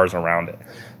 Lots of bars around it.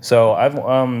 So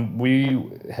we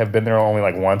have been there only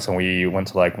like once, and we went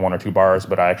to like 1 or 2 bars.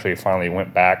 But I actually finally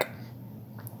went back,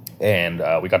 and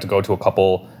we got to go to a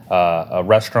couple a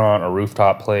restaurant, a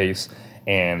rooftop place,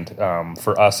 and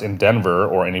for us in Denver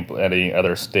or any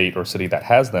other state or city that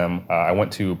has them, I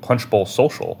went to Punch Bowl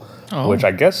Social, which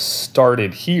I guess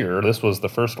started here. This was the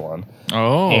first one.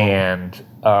 And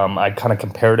I kind of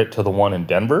compared it to the one in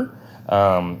Denver.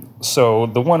 So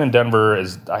the one in Denver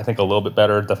is, I think, a little bit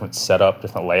better, different setup,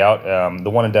 different layout. The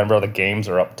one in Denver, the games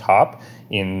are up top.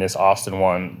 In this Austin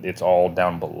one, it's all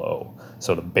down below.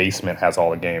 So the basement has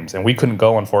all the games, and we couldn't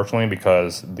go, unfortunately,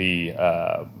 because the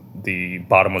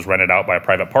bottom was rented out by a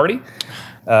private party.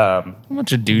 a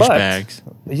bunch of douchebags.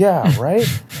 Yeah, right.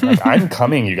 Like, I'm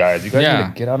coming, you guys. You guys Yeah.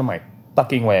 need to get out of my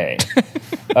fucking way.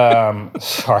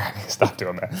 Sorry, stop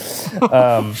doing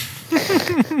that.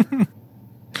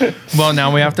 Well,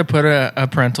 now we have to put a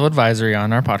parental advisory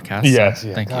on our podcast. Yes, so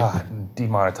yeah. Thank God,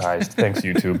 demonetized. Thanks,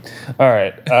 YouTube. All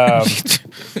right.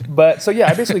 But so, yeah,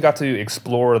 I basically got to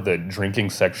explore the drinking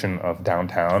section of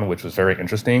downtown, which was very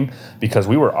interesting because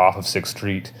we were off of 6th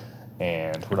Street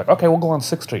and we're like, okay, we'll go on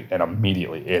 6th Street. And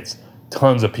immediately it's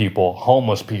tons of people,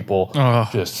 homeless people,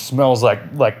 just smells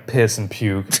like piss and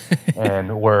puke.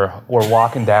 And we're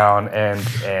walking down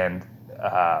and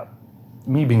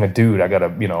me being a dude, I gotta,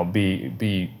 be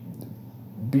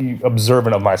be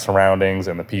observant of my surroundings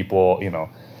and the people, you know.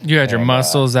 You had your And,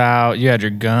 muscles out. You had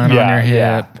your gun on your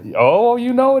hip. Yeah. Oh,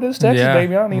 you know it is Texas, Yeah.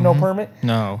 baby. I don't need no permit.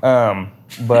 No.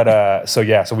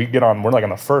 So we get on. We're like on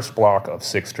the first block of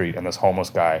 6th Street, and this homeless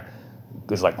guy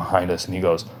is like behind us, and he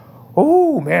goes,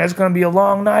 "Oh man, it's gonna be a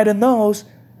long night in those."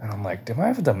 And I'm like, "Am I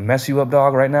have to mess you up,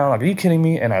 dog, right now? Like, are you kidding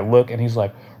me?" And I look, and he's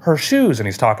like, "Her shoes," and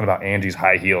he's talking about Angie's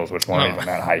high heels, which weren't even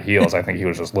that high heels. I think he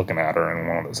was just looking at her and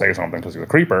wanted to say something because he's a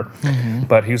creeper.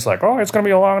 But he's like, "Oh, it's gonna be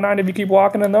a long night if you keep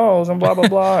walking in those," and blah blah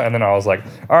blah. And then I was like,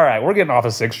 "All right, we're getting off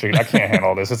of 6th Street. I can't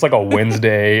handle this. It's like a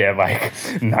Wednesday at like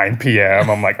 9 p.m.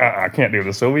 I'm like, I can't do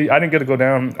this." So I didn't get to go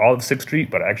down all of 6th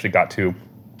Street, but I actually got to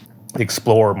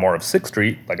explore more of 6th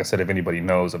Street. Like I said, if anybody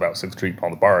knows about 6th Street, all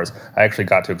the bars, I actually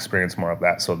got to experience more of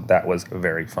that. So that was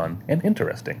very fun and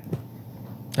interesting.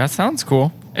 That sounds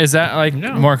cool. Is that like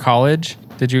more college?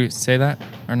 Did you say that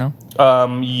or no?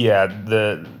 Yeah,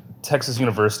 the Texas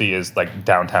University is like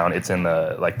downtown. It's in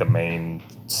the main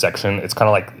section. It's kind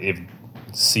of like if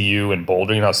CU and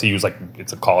Boulder, you know, CU is like,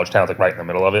 it's a college town. It's like right in the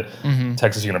middle of it.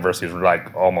 Texas University is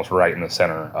like almost right in the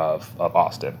center of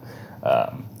Austin.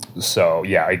 So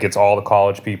yeah, it gets all the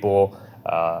college people.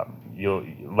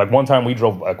 Like one time we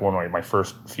drove, like one of my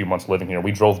first few months living here,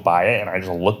 we drove by it and I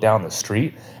just looked down the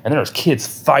street and there was kids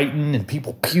fighting and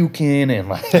people puking and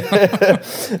like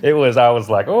I was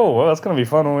like, oh, well, that's going to be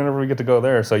fun whenever we get to go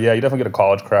there. So yeah, you definitely get a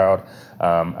college crowd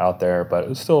out there, but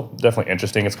it's still definitely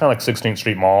interesting. It's kind of like 16th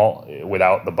Street Mall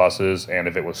without the buses and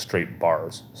if it was straight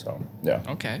bars. So yeah.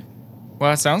 Okay.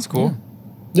 Well, that sounds cool.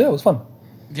 Yeah, it was fun.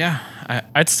 Yeah.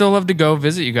 I'd still love to go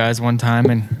visit you guys one time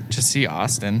and just see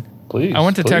Austin. Please. I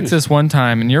went to Texas one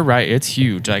time, and you're right, it's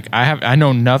huge. Like I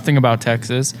know nothing about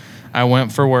Texas. I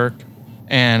went for work,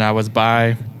 and I was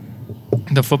by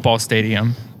the football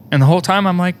stadium, and the whole time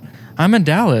I'm like, I'm in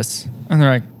Dallas, and they're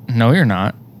like, no, you're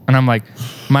not, and I'm like,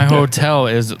 my hotel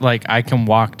is like I can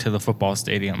walk to the football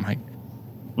stadium, like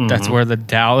that's where the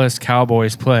Dallas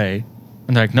Cowboys play,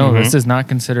 and they're like, no, this is not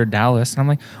considered Dallas, and I'm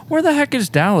like, where the heck is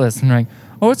Dallas? And they're like,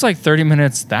 oh, it's like 30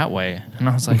 minutes that way. And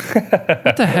I was like,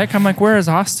 what the heck? I'm like, where is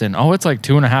Austin? Oh, it's like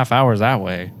 2.5 hours that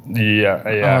way. Yeah.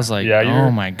 I was like,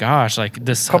 oh my gosh, like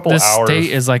this hours.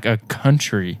 state is like a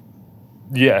country.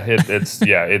 Yeah,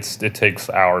 it takes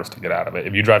hours to get out of it.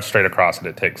 If you drive straight across it,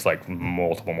 it takes like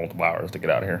multiple hours to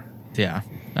get out of here. Yeah,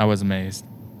 I was amazed.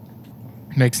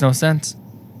 Makes no sense.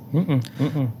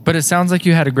 But it sounds like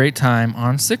you had a great time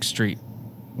on 6th Street.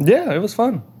 Yeah, it was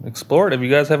fun. Explore it. If you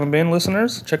guys haven't been,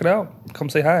 listeners, check it out. Come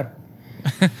say hi.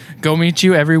 Go meet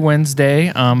you every Wednesday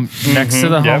next to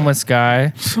the homeless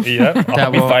guy. Yeah, I'll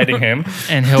be fighting him.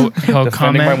 And he'll defending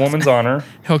comment my woman's honor.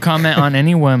 He'll comment on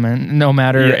any woman, no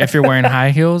matter if you're wearing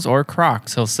high heels or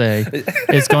Crocs. He'll say,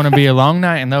 it's going to be a long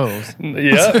night in those.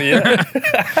 Yeah.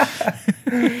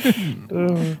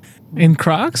 In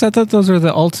Crocs? I thought those were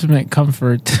the ultimate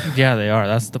comfort. Yeah, they are.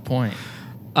 That's the point.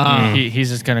 He's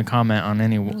just going to comment on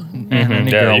any girl you could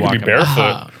be walking barefoot.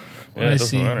 Yeah, it I doesn't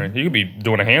see. matter. You could be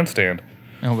doing a handstand.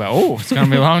 And he'll go, oh, it's going to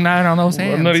be a long night on those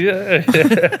hands. No, yeah.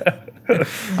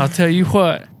 I'll tell you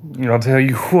what. I'll tell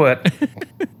you what.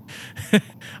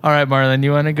 All right, Marlon,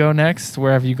 you want to go next?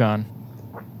 Where have you gone?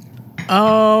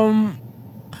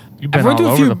 You've been I've went to all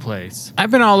a over few- the place. I've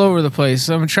been all over the place.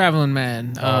 I'm a traveling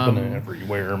man. I've been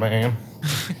everywhere, man.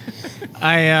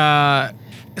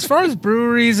 As far as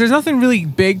breweries, there's nothing really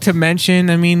big to mention.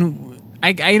 I mean,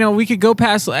 I we could go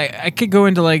past. I could go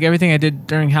into like everything I did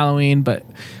during Halloween, but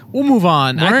we'll move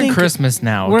on. We're in Christmas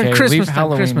now. We're in okay? Christmas Leave time.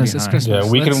 Halloween Christmas. It's behind. Christmas.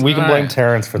 Yeah, we can blame alright.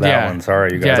 Terrence for that Yeah. one.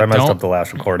 Sorry, you guys. Yeah, I messed don't- up the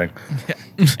last recording.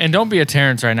 And don't be a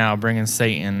Terrence right now, bringing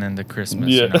Satan into Christmas.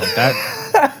 Yeah. You know, that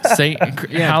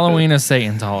Halloween is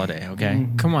Satan's holiday. Okay.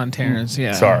 Come on, Terrence.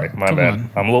 Yeah. Sorry, my Come bad. on.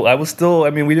 I'm a little. I was still.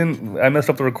 I mean, I messed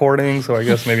up the recording, so I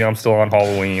guess maybe I'm still on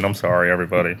Halloween. I'm sorry,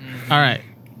 everybody. All right.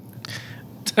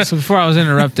 So before I was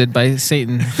interrupted by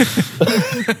Satan,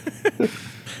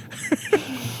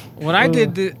 what I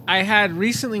did, I had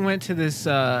recently went to this.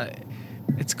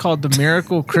 It's called the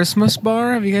Miracle Christmas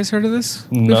Bar. Have you guys heard of this?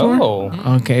 Before? No.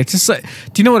 Okay, it's just like.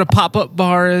 Do you know what a pop-up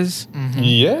bar is?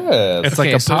 Yes. It's Okay,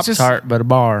 like a so it's just- Pop-Tart, but a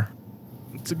bar.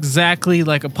 It's exactly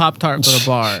like a Pop-Tart but a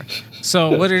bar.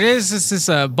 So what it is this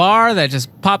a bar that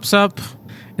just pops up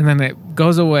and then it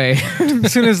goes away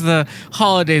as soon as the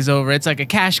holiday's over. It's like a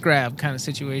cash grab kind of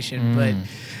situation. But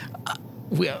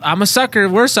I'm a sucker.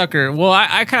 We're a sucker. Well,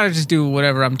 I kind of just do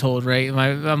whatever I'm told, right?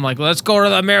 I'm like, let's go to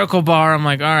the Miracle Bar. I'm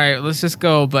like, all right, let's just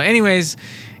go. But anyways,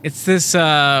 it's this.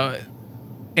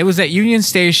 It was at Union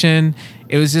Station.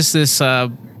 It was just this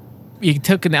you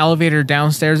took an elevator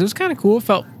downstairs. It was kind of cool.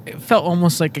 It felt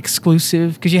almost like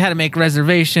exclusive because you had to make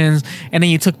reservations, and then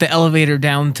you took the elevator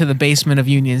down to the basement of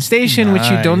Union Station, which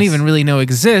you don't Nice. even really know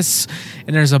exists.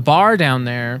 And there's a bar down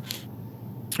there,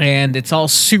 and it's all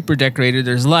super decorated.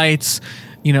 There's lights,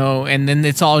 and then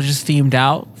it's all just themed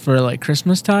out for like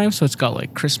Christmas time. So it's got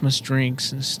like Christmas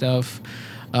drinks and stuff.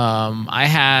 I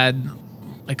had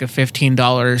like a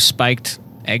 $15 spiked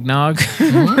eggnog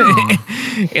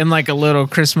in like a little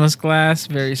Christmas glass,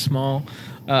 very small.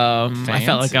 I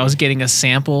felt like I was getting a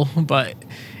sample, but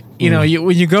when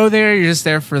you go there, you're just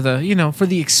there for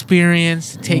the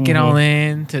experience, to take it all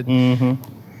in.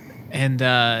 And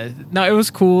no, it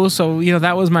was cool. So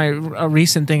that was a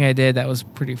recent thing I did that was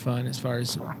pretty fun as far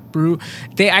as brew.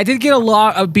 I did get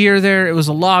a beer there. It was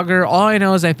a lager. All I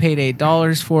know is I paid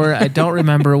 $8 for it. I don't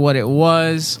remember what it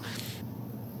was.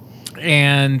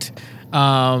 And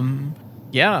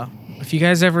yeah. If you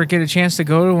guys ever get a chance to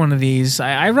go to one of these,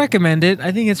 I recommend it.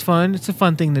 I think it's fun. It's a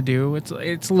fun thing to do. It's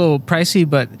a little pricey,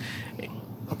 but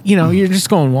you're just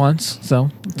going once, so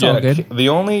it's all good. The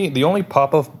only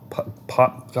pop up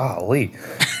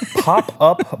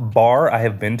bar I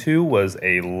have been to was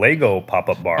a Lego pop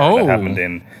up bar that happened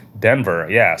in Denver.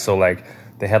 Yeah, so like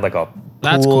they had like a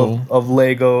pool of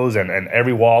Legos, and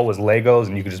every wall was Legos,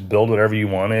 and you could just build whatever you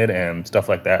wanted and stuff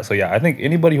like that. So yeah, I think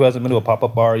anybody who hasn't been to a pop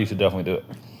up bar, you should definitely do it.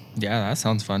 Yeah, that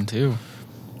sounds fun too.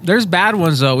 There's bad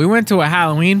ones though. We went to a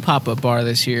Halloween pop-up bar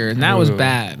this year, and that was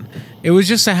bad. It was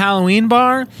just a Halloween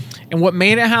bar, and what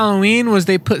made it Halloween was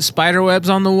they put spider webs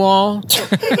on the wall,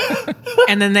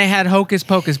 and then they had Hocus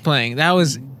Pocus playing. That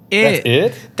was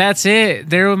it. That's it.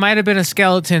 There might have been a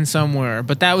skeleton somewhere,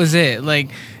 but that was it.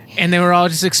 And they were all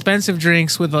just expensive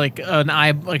drinks with like a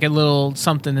little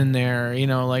something in there,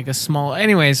 like a small.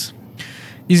 Anyways.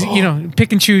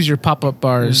 Pick and choose your pop-up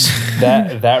bars.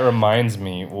 That reminds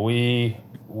me,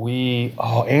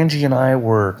 Angie and I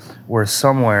were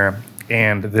somewhere,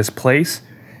 and this place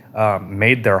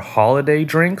made their holiday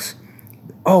drinks.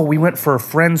 Oh, we went for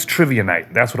Friends Trivia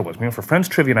Night. That's what it was. We went for Friends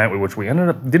Trivia Night, which we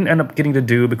didn't end up getting to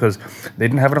do because they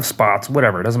didn't have enough spots.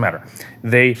 Whatever, it doesn't matter.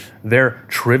 Their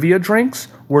trivia drinks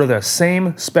were the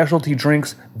same specialty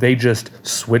drinks. They just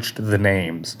switched the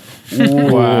names.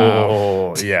 Ooh.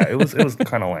 Wow. Yeah, it was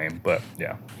kind of lame, but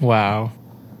yeah. Wow.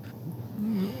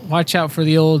 Watch out for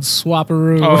the old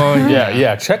swapperoo. Oh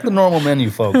yeah. Check the normal menu,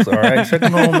 folks. All right, check the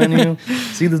normal menu.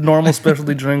 See the normal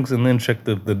specialty drinks, and then check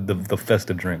the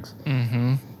festive drinks.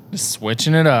 Mm-hmm. Just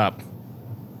switching it up.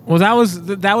 Well,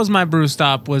 that was my brew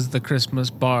stop. Was the Christmas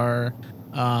bar.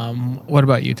 What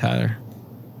about you, Tyler?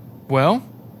 Well,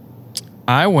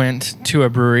 I went to a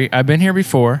brewery. I've been here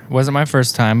before. It wasn't my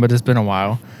first time, but it's been a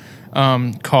while.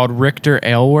 Called Richter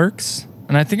Ale Works,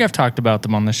 and I think I've talked about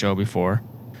them on the show before.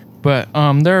 But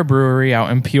they're a brewery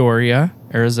out in Peoria,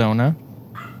 Arizona.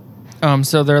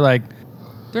 So they're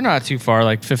not too far,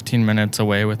 like 15 minutes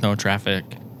away with no traffic.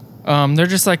 They're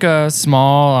just like a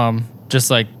small,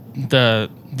 just like the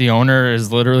owner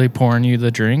is literally pouring you the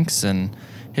drinks, and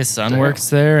his son works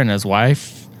there, and his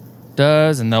wife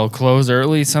does, and they'll close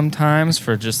early sometimes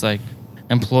for just like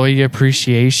employee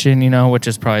appreciation, which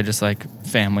is probably just like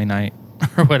family night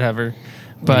or whatever.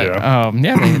 But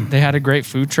they had a great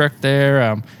food truck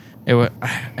there.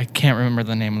 I can't remember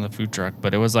the name of the food truck,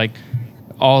 but it was like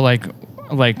all like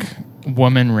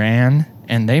woman ran,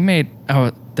 and they made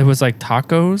there was like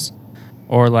tacos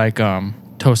or like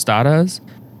tostadas,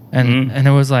 and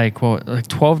it was like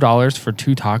 $12 for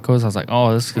 2 tacos. I was like,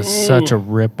 oh, this is such a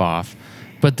rip off.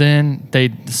 But then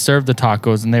they served the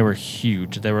tacos, and they were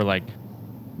huge. They were like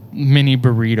mini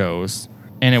burritos,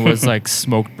 and it was like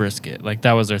smoked brisket. Like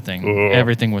that was their thing.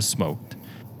 Everything was smoked.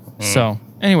 So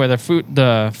anyway,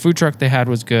 the food truck they had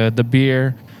was good. The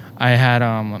beer I had,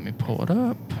 let me pull it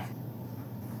up.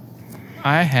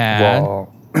 I had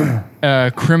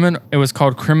it was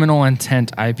called Criminal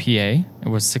Intent IPA. It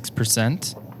was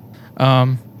 6%.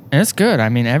 And it's good. I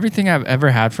mean, everything I've ever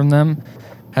had from them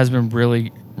has been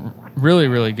really, really,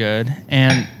 really good.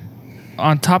 And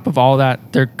on top of all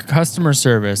that, their customer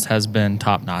service has been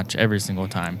top notch every single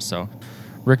time. So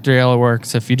Richter Ale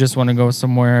Works, if you just want to go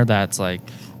somewhere that's like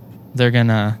they're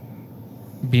gonna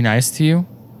be nice to you,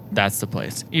 that's the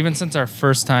place. Even since our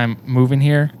first time moving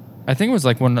here, I think it was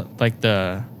like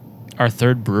our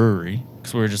third brewery,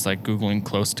 because we were just like Googling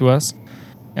close to us,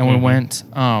 and we went.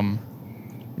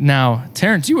 Now,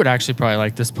 Terrence, you would actually probably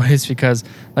like this place because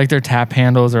like their tap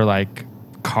handles are like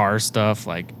car stuff,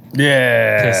 like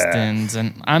pistons,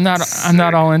 and I'm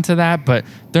not all into that, but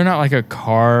they're not like a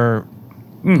car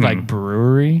like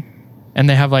brewery, and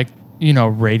they have like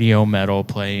radio metal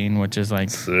playing, which is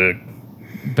like sick.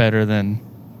 Better than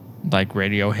like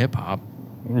radio hip hop.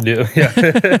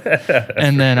 Yeah.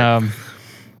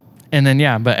 And then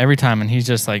yeah, but every time, and he's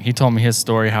just like, he told me his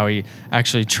story how he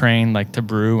actually trained like to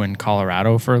brew in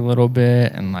Colorado for a little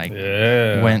bit, and like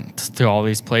went to all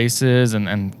these places,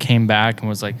 and came back and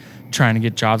was like trying to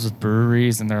get jobs with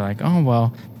breweries, and they're like, oh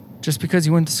well, just because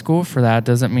you went to school for that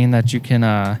doesn't mean that you can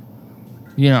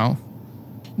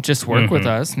just work with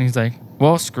us. And he's like,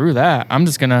 well, screw that, I'm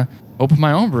just gonna open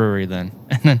my own brewery then.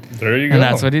 And then there you go. And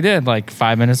that's what he did, like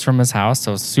 5 minutes from his house,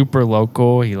 so super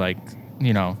local. He like,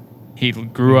 he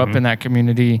grew up in that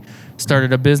community,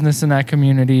 started a business in that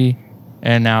community,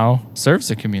 and now serves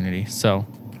the community. So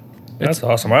that's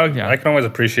awesome. I can always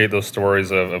appreciate those stories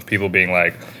of people being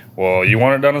like, well, you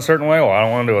want it done a certain way? Well, I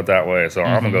don't want to do it that way, so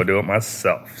I'm going to go do it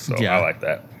myself. So I like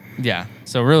that. Yeah.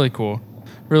 So really cool.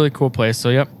 Really cool place. So,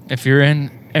 yep. If you're in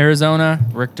Arizona,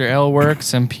 Richter Ale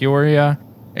Works in Peoria,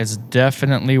 it's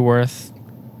definitely worth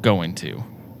going to.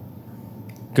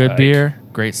 Good beer,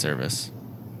 great service.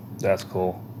 That's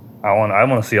cool. I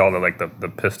want to see all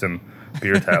the Piston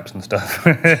beer taps and stuff.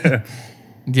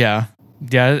 Yeah.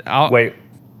 Wait,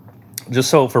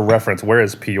 just so for reference, where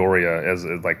is Peoria as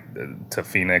like to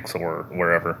Phoenix or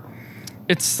wherever?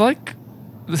 It's like,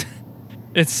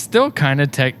 it's still kind of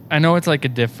I know it's like a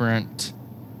different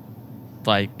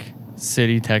like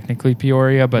city technically,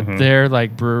 Peoria, but their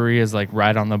like brewery is like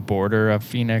right on the border of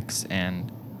Phoenix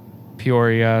and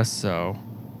Peoria. So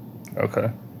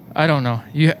okay. I don't know.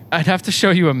 I'd have to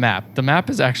show you a map. The map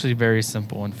is actually very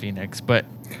simple in Phoenix, but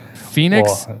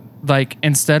Phoenix, like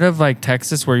instead of like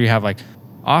Texas where you have like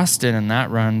Austin and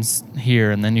that runs here,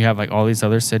 and then you have like all these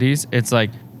other cities, it's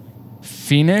like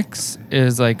Phoenix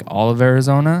is like all of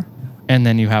Arizona, and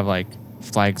then you have like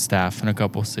Flagstaff and a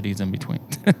couple cities in between.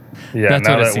 Yeah, that's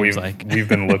now what it that seems like. we've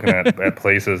been looking at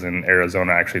places in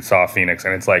Arizona, I actually saw Phoenix,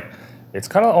 and it's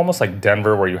kind of almost like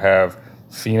Denver where you have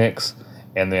Phoenix,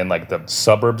 and then like the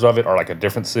suburbs of it are like a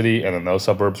different city, and then those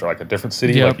suburbs are like a different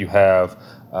city. Yep. Like you have,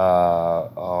 I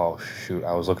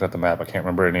was looking at the map. I can't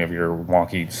remember any of your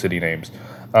wonky city names,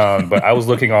 but I was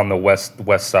looking on the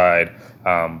west side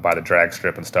by the drag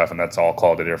strip and stuff, and that's all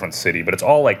called a different city, but it's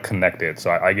all like connected.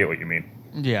 So I get what you mean.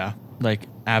 Yeah, like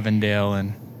Avondale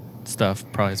and stuff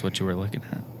probably is what you were looking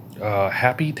at.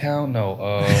 Happy Town? No.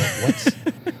 What's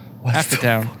Happy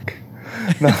Town.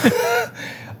 No.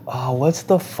 What's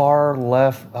the far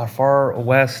left, far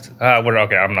west?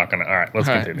 Okay, I'm not gonna. All right, let's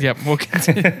continue. Yep, we'll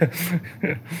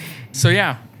continue. So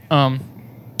yeah,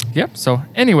 yep. So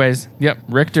anyways, yep,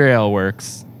 Richter Ale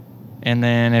Works, and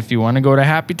then if you want to go to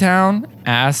Happy Town,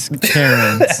 ask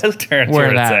Terrence. Ask Terrence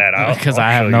where it's at, at. because I'll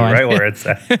I have show no you idea. right where it's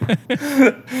at.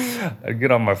 I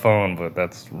get on my phone, but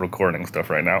that's recording stuff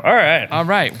right now. All right. All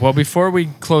right. Well, before we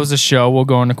close the show, we'll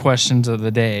go into questions of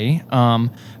the day.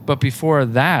 But before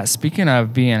that, speaking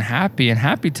of being happy in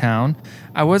Happy Town,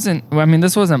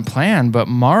 this wasn't planned, but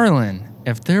Marlon,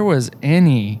 if there was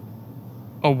any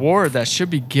award that should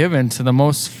be given to the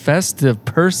most festive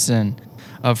person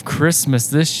of Christmas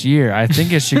this year, I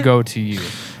think it should go to you.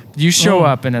 You show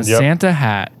up in a Santa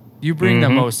hat, you bring the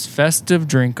most festive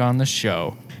drink on the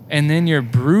show, and then your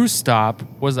brew stop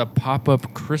was a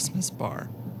pop-up Christmas bar.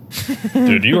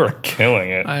 Dude, you are killing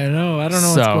it. I know. I don't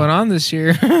know what's going on this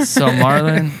year. So,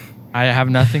 Marlon, I have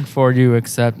nothing for you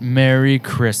except Merry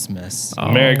Christmas.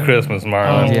 Oh. Merry Christmas,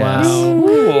 Marlon. Oh, Yes.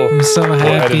 wow. I'm so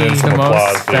happy. The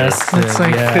Most festive. It's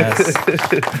like- Yes.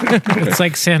 It's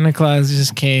like Santa Claus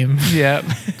just came. Yep.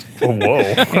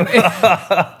 Whoa.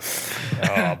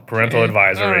 Parental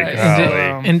advisory. right.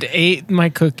 Golly. And ate my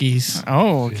cookies.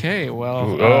 Oh, okay.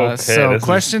 Well, Okay, so this is-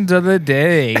 questions of the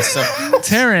day. So,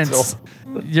 Terrence,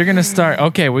 you're going to start.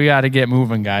 Okay, we got to get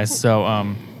moving, guys. So,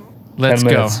 let's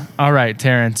 10 go. minutes. All right,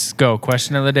 Terrence, go.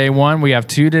 Question of the day 1. We have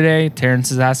 2 today.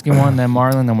 Terrence is asking 1, then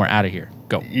Marlon, then we're out of here.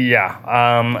 Go.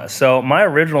 Yeah. So my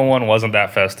original one wasn't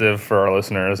that festive for our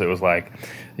listeners. It was like,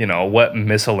 what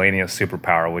miscellaneous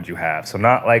superpower would you have? So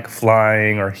not like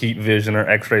flying or heat vision or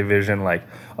X-ray vision. Like,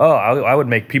 I would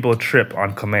make people a trip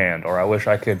on command, or I wish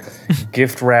I could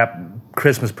gift wrap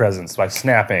Christmas presents by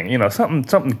snapping.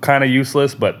 Something kind of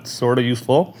useless but sort of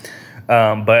useful.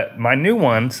 But my new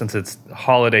one, since it's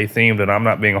holiday themed and I'm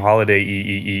not being holiday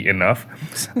enough,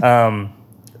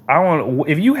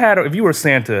 if you were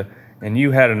Santa and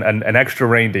you had an extra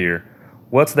reindeer,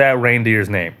 what's that reindeer's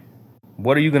name?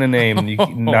 What are you gonna name?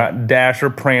 Not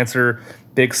Dasher, Prancer,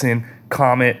 Vixen,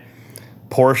 Comet,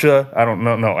 Portia? I don't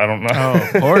know. No, I don't know.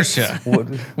 Oh, Portia.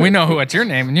 We know what you're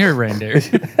naming your reindeer.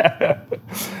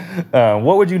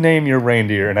 What would you name your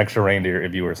reindeer, an extra reindeer,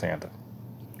 if you were Santa?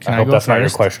 Can I I hope go that's not your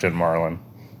first? question, Marlon.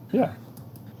 Yeah.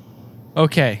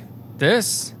 Okay,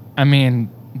 this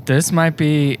might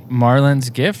be Marlon's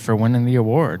gift for winning the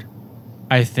award.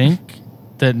 I think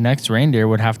the next reindeer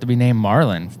would have to be named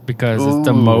Marlin because it's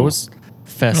the most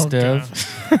festive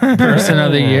person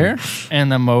of the year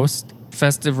and the most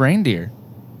festive reindeer.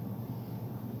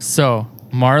 So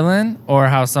Marlin, or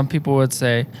how some people would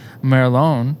say,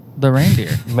 Merlon, the reindeer.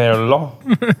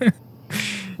 Merlon.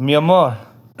 Mi amor.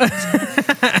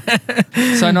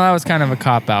 So I know that was kind of a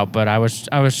cop out, but I was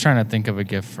trying to think of a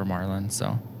gift for Marlin.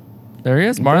 So there he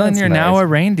is, Marlin. That's You're now nice. a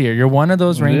reindeer. You're one of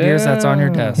those reindeers that's on your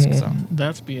desk. So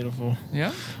That's beautiful.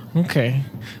 yeah, Okay.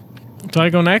 Do I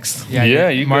go next? Yeah,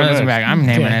 you go Marlin's next. back. I'm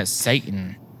naming Okay. it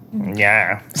Satan.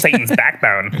 Yeah. Satan's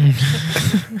backbone.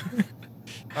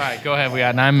 All right, go ahead. We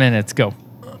got 9 minutes. Go.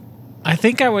 I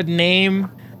think I would name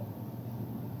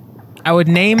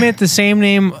it the same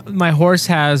name my horse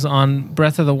has on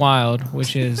Breath of the Wild,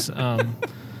 which is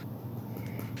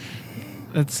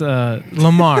it's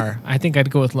Lamar. I think I'd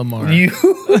go with Lamar. You.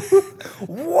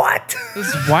 What?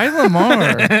 Why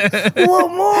Lamar?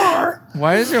 Lamar.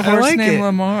 Why is your horse like named it.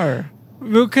 Lamar?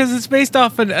 Because it's based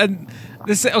off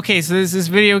this. Okay, so there's this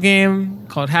video game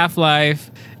called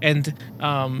Half-Life, and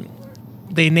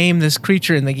they name this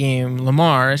creature in the game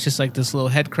Lamar. It's just like this little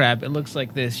head crab. It looks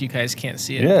like this. You guys can't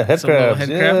see it. Yeah, head It's a little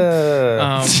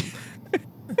crabs. head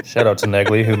Yeah. Shout out to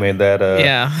Negley who made that.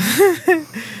 Yeah.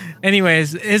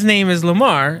 Anyways, his name is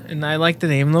Lamar, and I like the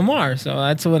name Lamar, so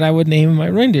that's what I would name my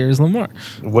reindeer is Lamar.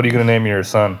 What are you gonna name your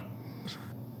son?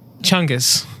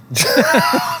 Chungus.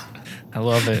 I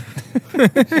love it.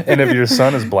 And if your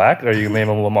son is black, are you gonna name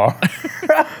him Lamar?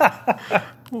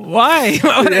 Why?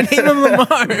 Why would I name him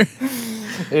Lamar?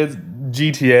 It's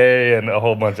GTA and a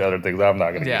whole bunch of other things. I'm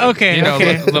not gonna. Yeah. Okay, You know,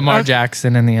 okay. Lamar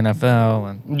Jackson in the NFL.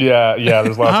 And Yeah.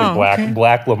 There's lots Oh, of black okay.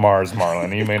 black Lamars,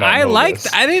 Marlon. You may not. I know liked.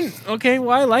 this. I didn't. Okay,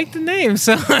 well, I like the name.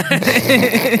 So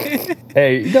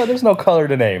Hey, there's no color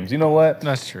to names. You know what?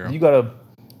 that's true. You gotta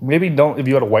maybe don't. If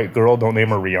you got a white girl, don't name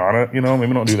her Rihanna. You know,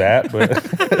 maybe don't do that. But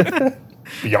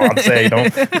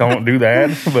Beyonce, don't do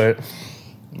that. But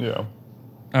yeah.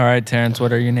 All right, Terrence,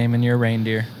 what are you naming your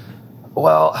reindeer?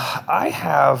 Well, I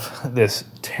have this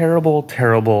terrible,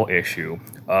 terrible issue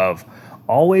of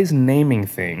always naming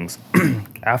things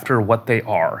after what they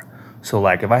are. So,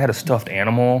 like, if I had a stuffed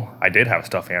animal, I did have a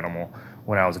stuffed animal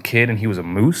when I was a kid, and he was a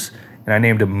moose, and I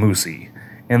named him Moosey.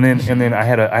 And then I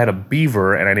had a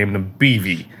beaver, and I named him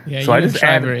Beavy. yeah, so you I didn't just try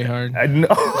added, very hard. I know.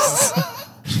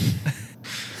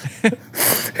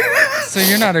 So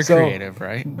you're not a So- creative,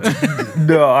 right?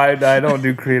 No, I don't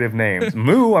do creative names.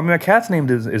 Moo. I mean, my cat's name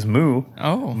is Moo.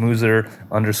 Oh. Mooser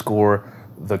 _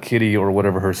 the kitty or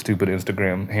whatever her stupid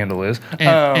Instagram handle is.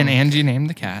 And Angie named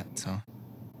the cat. So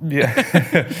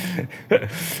Yeah.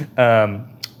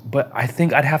 But I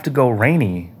think I'd have to go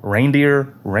Rainy.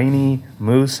 Reindeer, Rainy,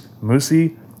 Moose,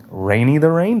 Moosey, Rainy the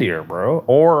reindeer, bro.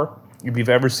 Or if you've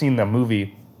ever seen the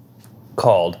movie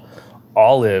called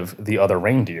Olive the Other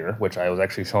Reindeer, which I was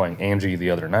actually showing Angie the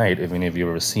other night, if any of you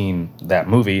have ever seen that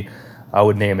movie, I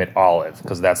would name it Olive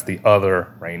because that's the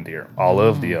other reindeer.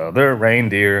 Olive the other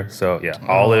reindeer. So yeah,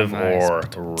 Olive nice. or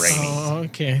Rainy. Oh,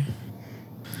 okay.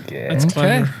 Yeah. That's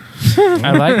okay, clever.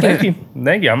 I like Thank it. you.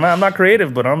 Thank you. I'm not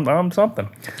creative, but I'm something.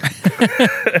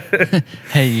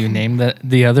 Hey, you named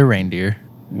the other reindeer.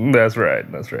 That's right.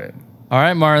 That's right. All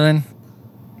right, Marlon.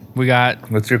 We got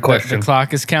What's your the question?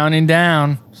 clock is counting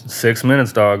down. 6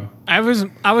 minutes, dog. I was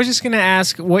just gonna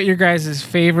ask what your guys'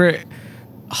 favorite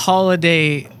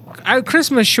holiday,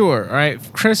 Christmas, sure, all right,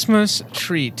 Christmas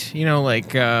treat. You know,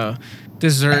 like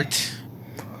dessert.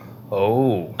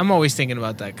 Oh. I'm always thinking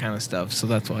about that kind of stuff, so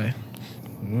that's why.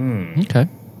 Okay.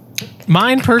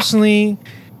 Mine personally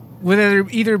would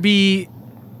either be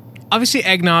obviously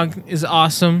eggnog is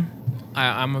awesome.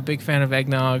 I'm a big fan of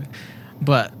eggnog,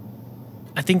 but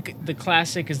I think the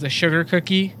classic is the sugar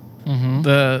cookie.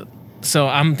 So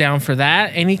I'm down for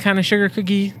that. Any kind of sugar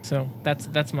cookie. So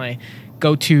that's my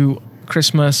go-to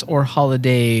Christmas or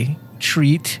holiday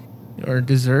treat or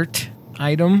dessert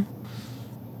item.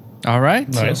 All right.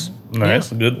 Nice.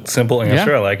 Nice. Good, simple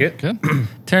answer. Yeah. I like it. Good.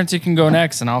 Terrence, you can go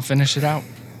next, and I'll finish it out.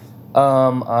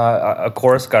 Of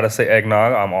course, gotta say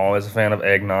eggnog. I'm always a fan of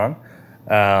eggnog.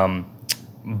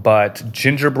 But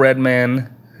gingerbread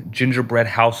men, gingerbread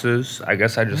houses. I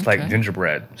guess I just like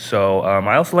gingerbread. So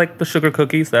I also like the sugar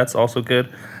cookies. That's also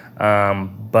good.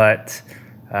 But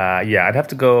yeah, I'd have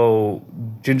to go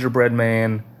gingerbread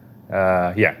man.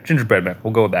 Yeah, gingerbread man.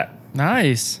 We'll go with that.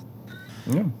 Nice.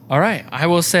 All right. I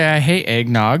will say I hate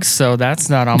eggnog, so that's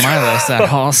not on my list at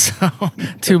all. So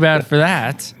too bad for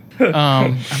that.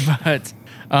 But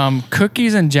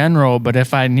cookies in general, but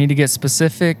if I need to get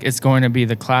specific, it's going to be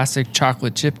the classic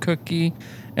chocolate chip cookie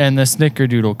and the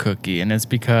snickerdoodle cookie. And it's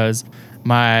because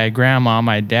my grandma,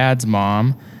 my dad's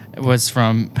mom, was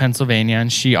from Pennsylvania,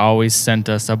 and she always sent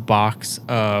us a box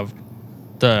of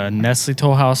the Nestle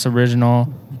Toll House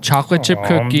original chocolate chip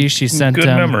cookies. She sent good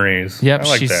them. memories. Yep, I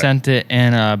like she that. sent it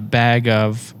in a bag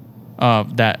of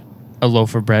that a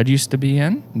loaf of bread used to be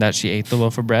in. That she ate the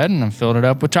loaf of bread and then filled it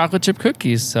up with chocolate chip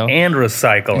cookies. So And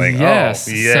recycling. Yes,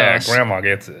 Oh, yeah. so- Grandma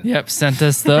gets it. yep, sent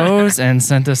us those and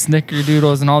sent us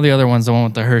Snickerdoodles and all the other ones. The one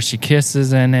with the Hershey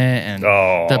Kisses in it and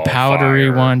Oh, the powdery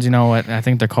fire. ones. You know what? I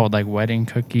think they're called like wedding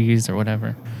cookies or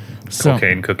whatever. So,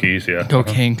 Cocaine cookies, yeah.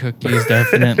 cocaine cookies,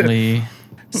 definitely.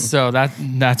 So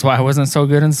that's why I wasn't so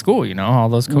good in school. You know, all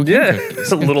those cocaine Yeah, cookies.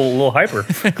 it's a little hyper.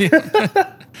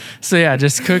 So yeah,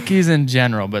 just cookies in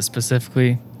general, but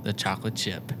specifically the chocolate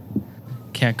chip.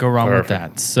 Can't go wrong with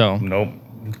Perfect. that. So Nope.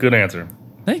 Good answer.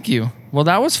 thank you. Well,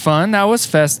 that was fun. That was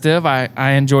festive. I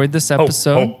enjoyed this Ho,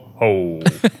 episode. ho, ho.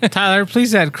 Tyler,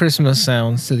 please add Christmas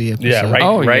sounds to the episode. Yeah, right,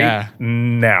 Oh, right yeah.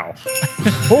 now.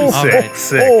 All Sick, right.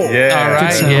 sick. Yeah. All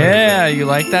right, sound. yeah, you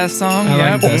like that song? I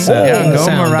yeah, like that sound. yeah, The go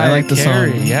sound. Mariah I like the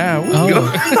Carey. song. Yeah, woo.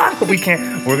 Oh, We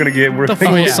can't. We're gonna get full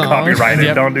song. copyrighted.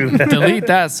 Yep. Don't do that. delete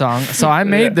that song. So I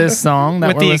made this song that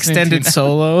with we're the listening to extended now.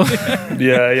 solo.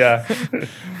 Yeah.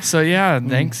 So yeah,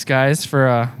 thanks guys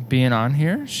for being on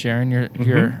here, sharing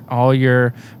your all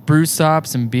your brew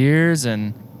stops and beers.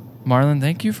 And Marlon,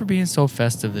 thank you for being so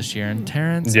festive this year. And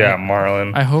Terrence, Yeah,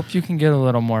 Marlon. I hope you can get a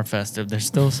little more festive. There's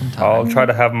still some time. I'll try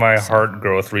to have my heart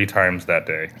grow 3 times that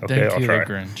day. Okay, Thank I'll you, try. the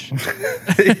Grinch.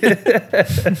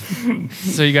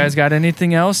 So you guys got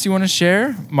anything else you want to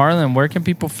share? Marlon, where can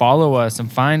people follow us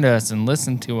and find us and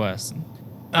listen to us?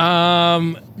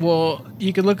 Well,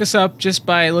 you can look us up just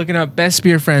by looking up Best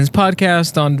Beer Friends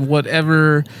podcast on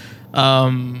whatever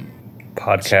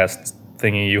Podcast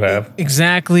thingy you have.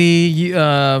 exactly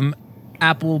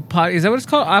Apple Pod. Is that what it's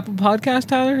called? Apple Podcast,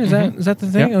 Tyler? Is that the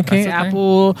thing? Yep, Okay, that's the thing.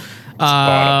 Apple,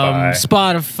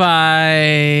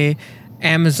 Spotify. Spotify,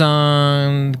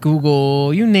 Amazon,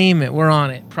 Google, you name it, we're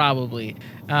on it probably.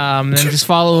 Then just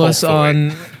follow us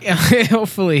on,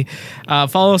 hopefully,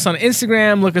 follow us on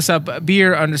Instagram. Look us up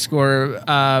beer underscore.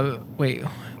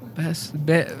 Best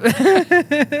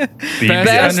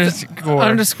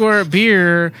underscore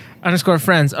beer underscore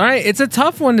friends. All right, it's a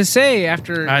tough one to say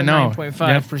after I know.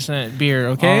 9.5% beer.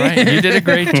 Okay, All right, you did a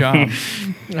great job.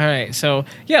 All right, so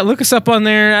yeah, look us up on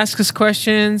there. Ask us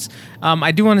questions.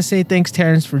 I do want to say thanks,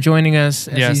 Terrence, for joining us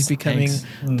as Yes, he's becoming thanks.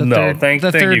 the No, third, thank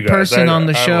you third guys. person I on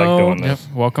the like show. doing Yep. this.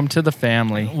 Welcome to the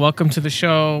family. Welcome to the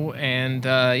show, and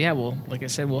yeah, well, like I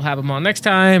said, we'll have him on next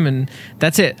time, and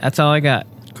that's it. That's all I got.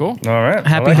 Cool. All right.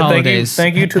 Happy I like it. holidays.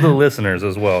 Thank you to the listeners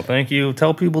as well. Thank you.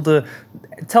 Tell people to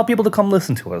come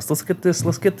listen to us. Let's get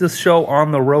this show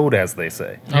on the road, as they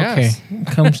say. Yes.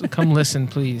 Okay, come listen,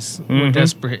 please. We're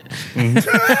desperate. Yes.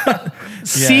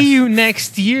 See you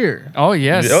next year. Oh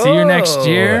yes. See you next Oh,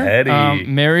 year. Eddie.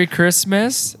 Merry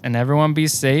Christmas, and everyone be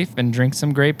safe and drink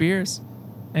some great beers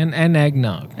And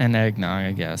eggnog. and eggnog,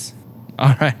 I guess.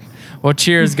 All right. Well,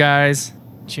 cheers, guys.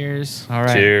 Cheers. All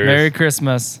right. Cheers. Merry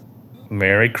Christmas.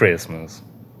 Merry Christmas.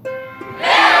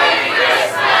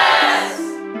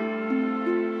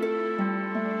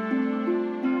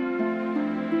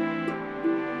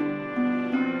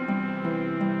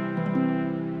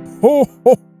 Ho,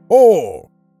 ho, ho!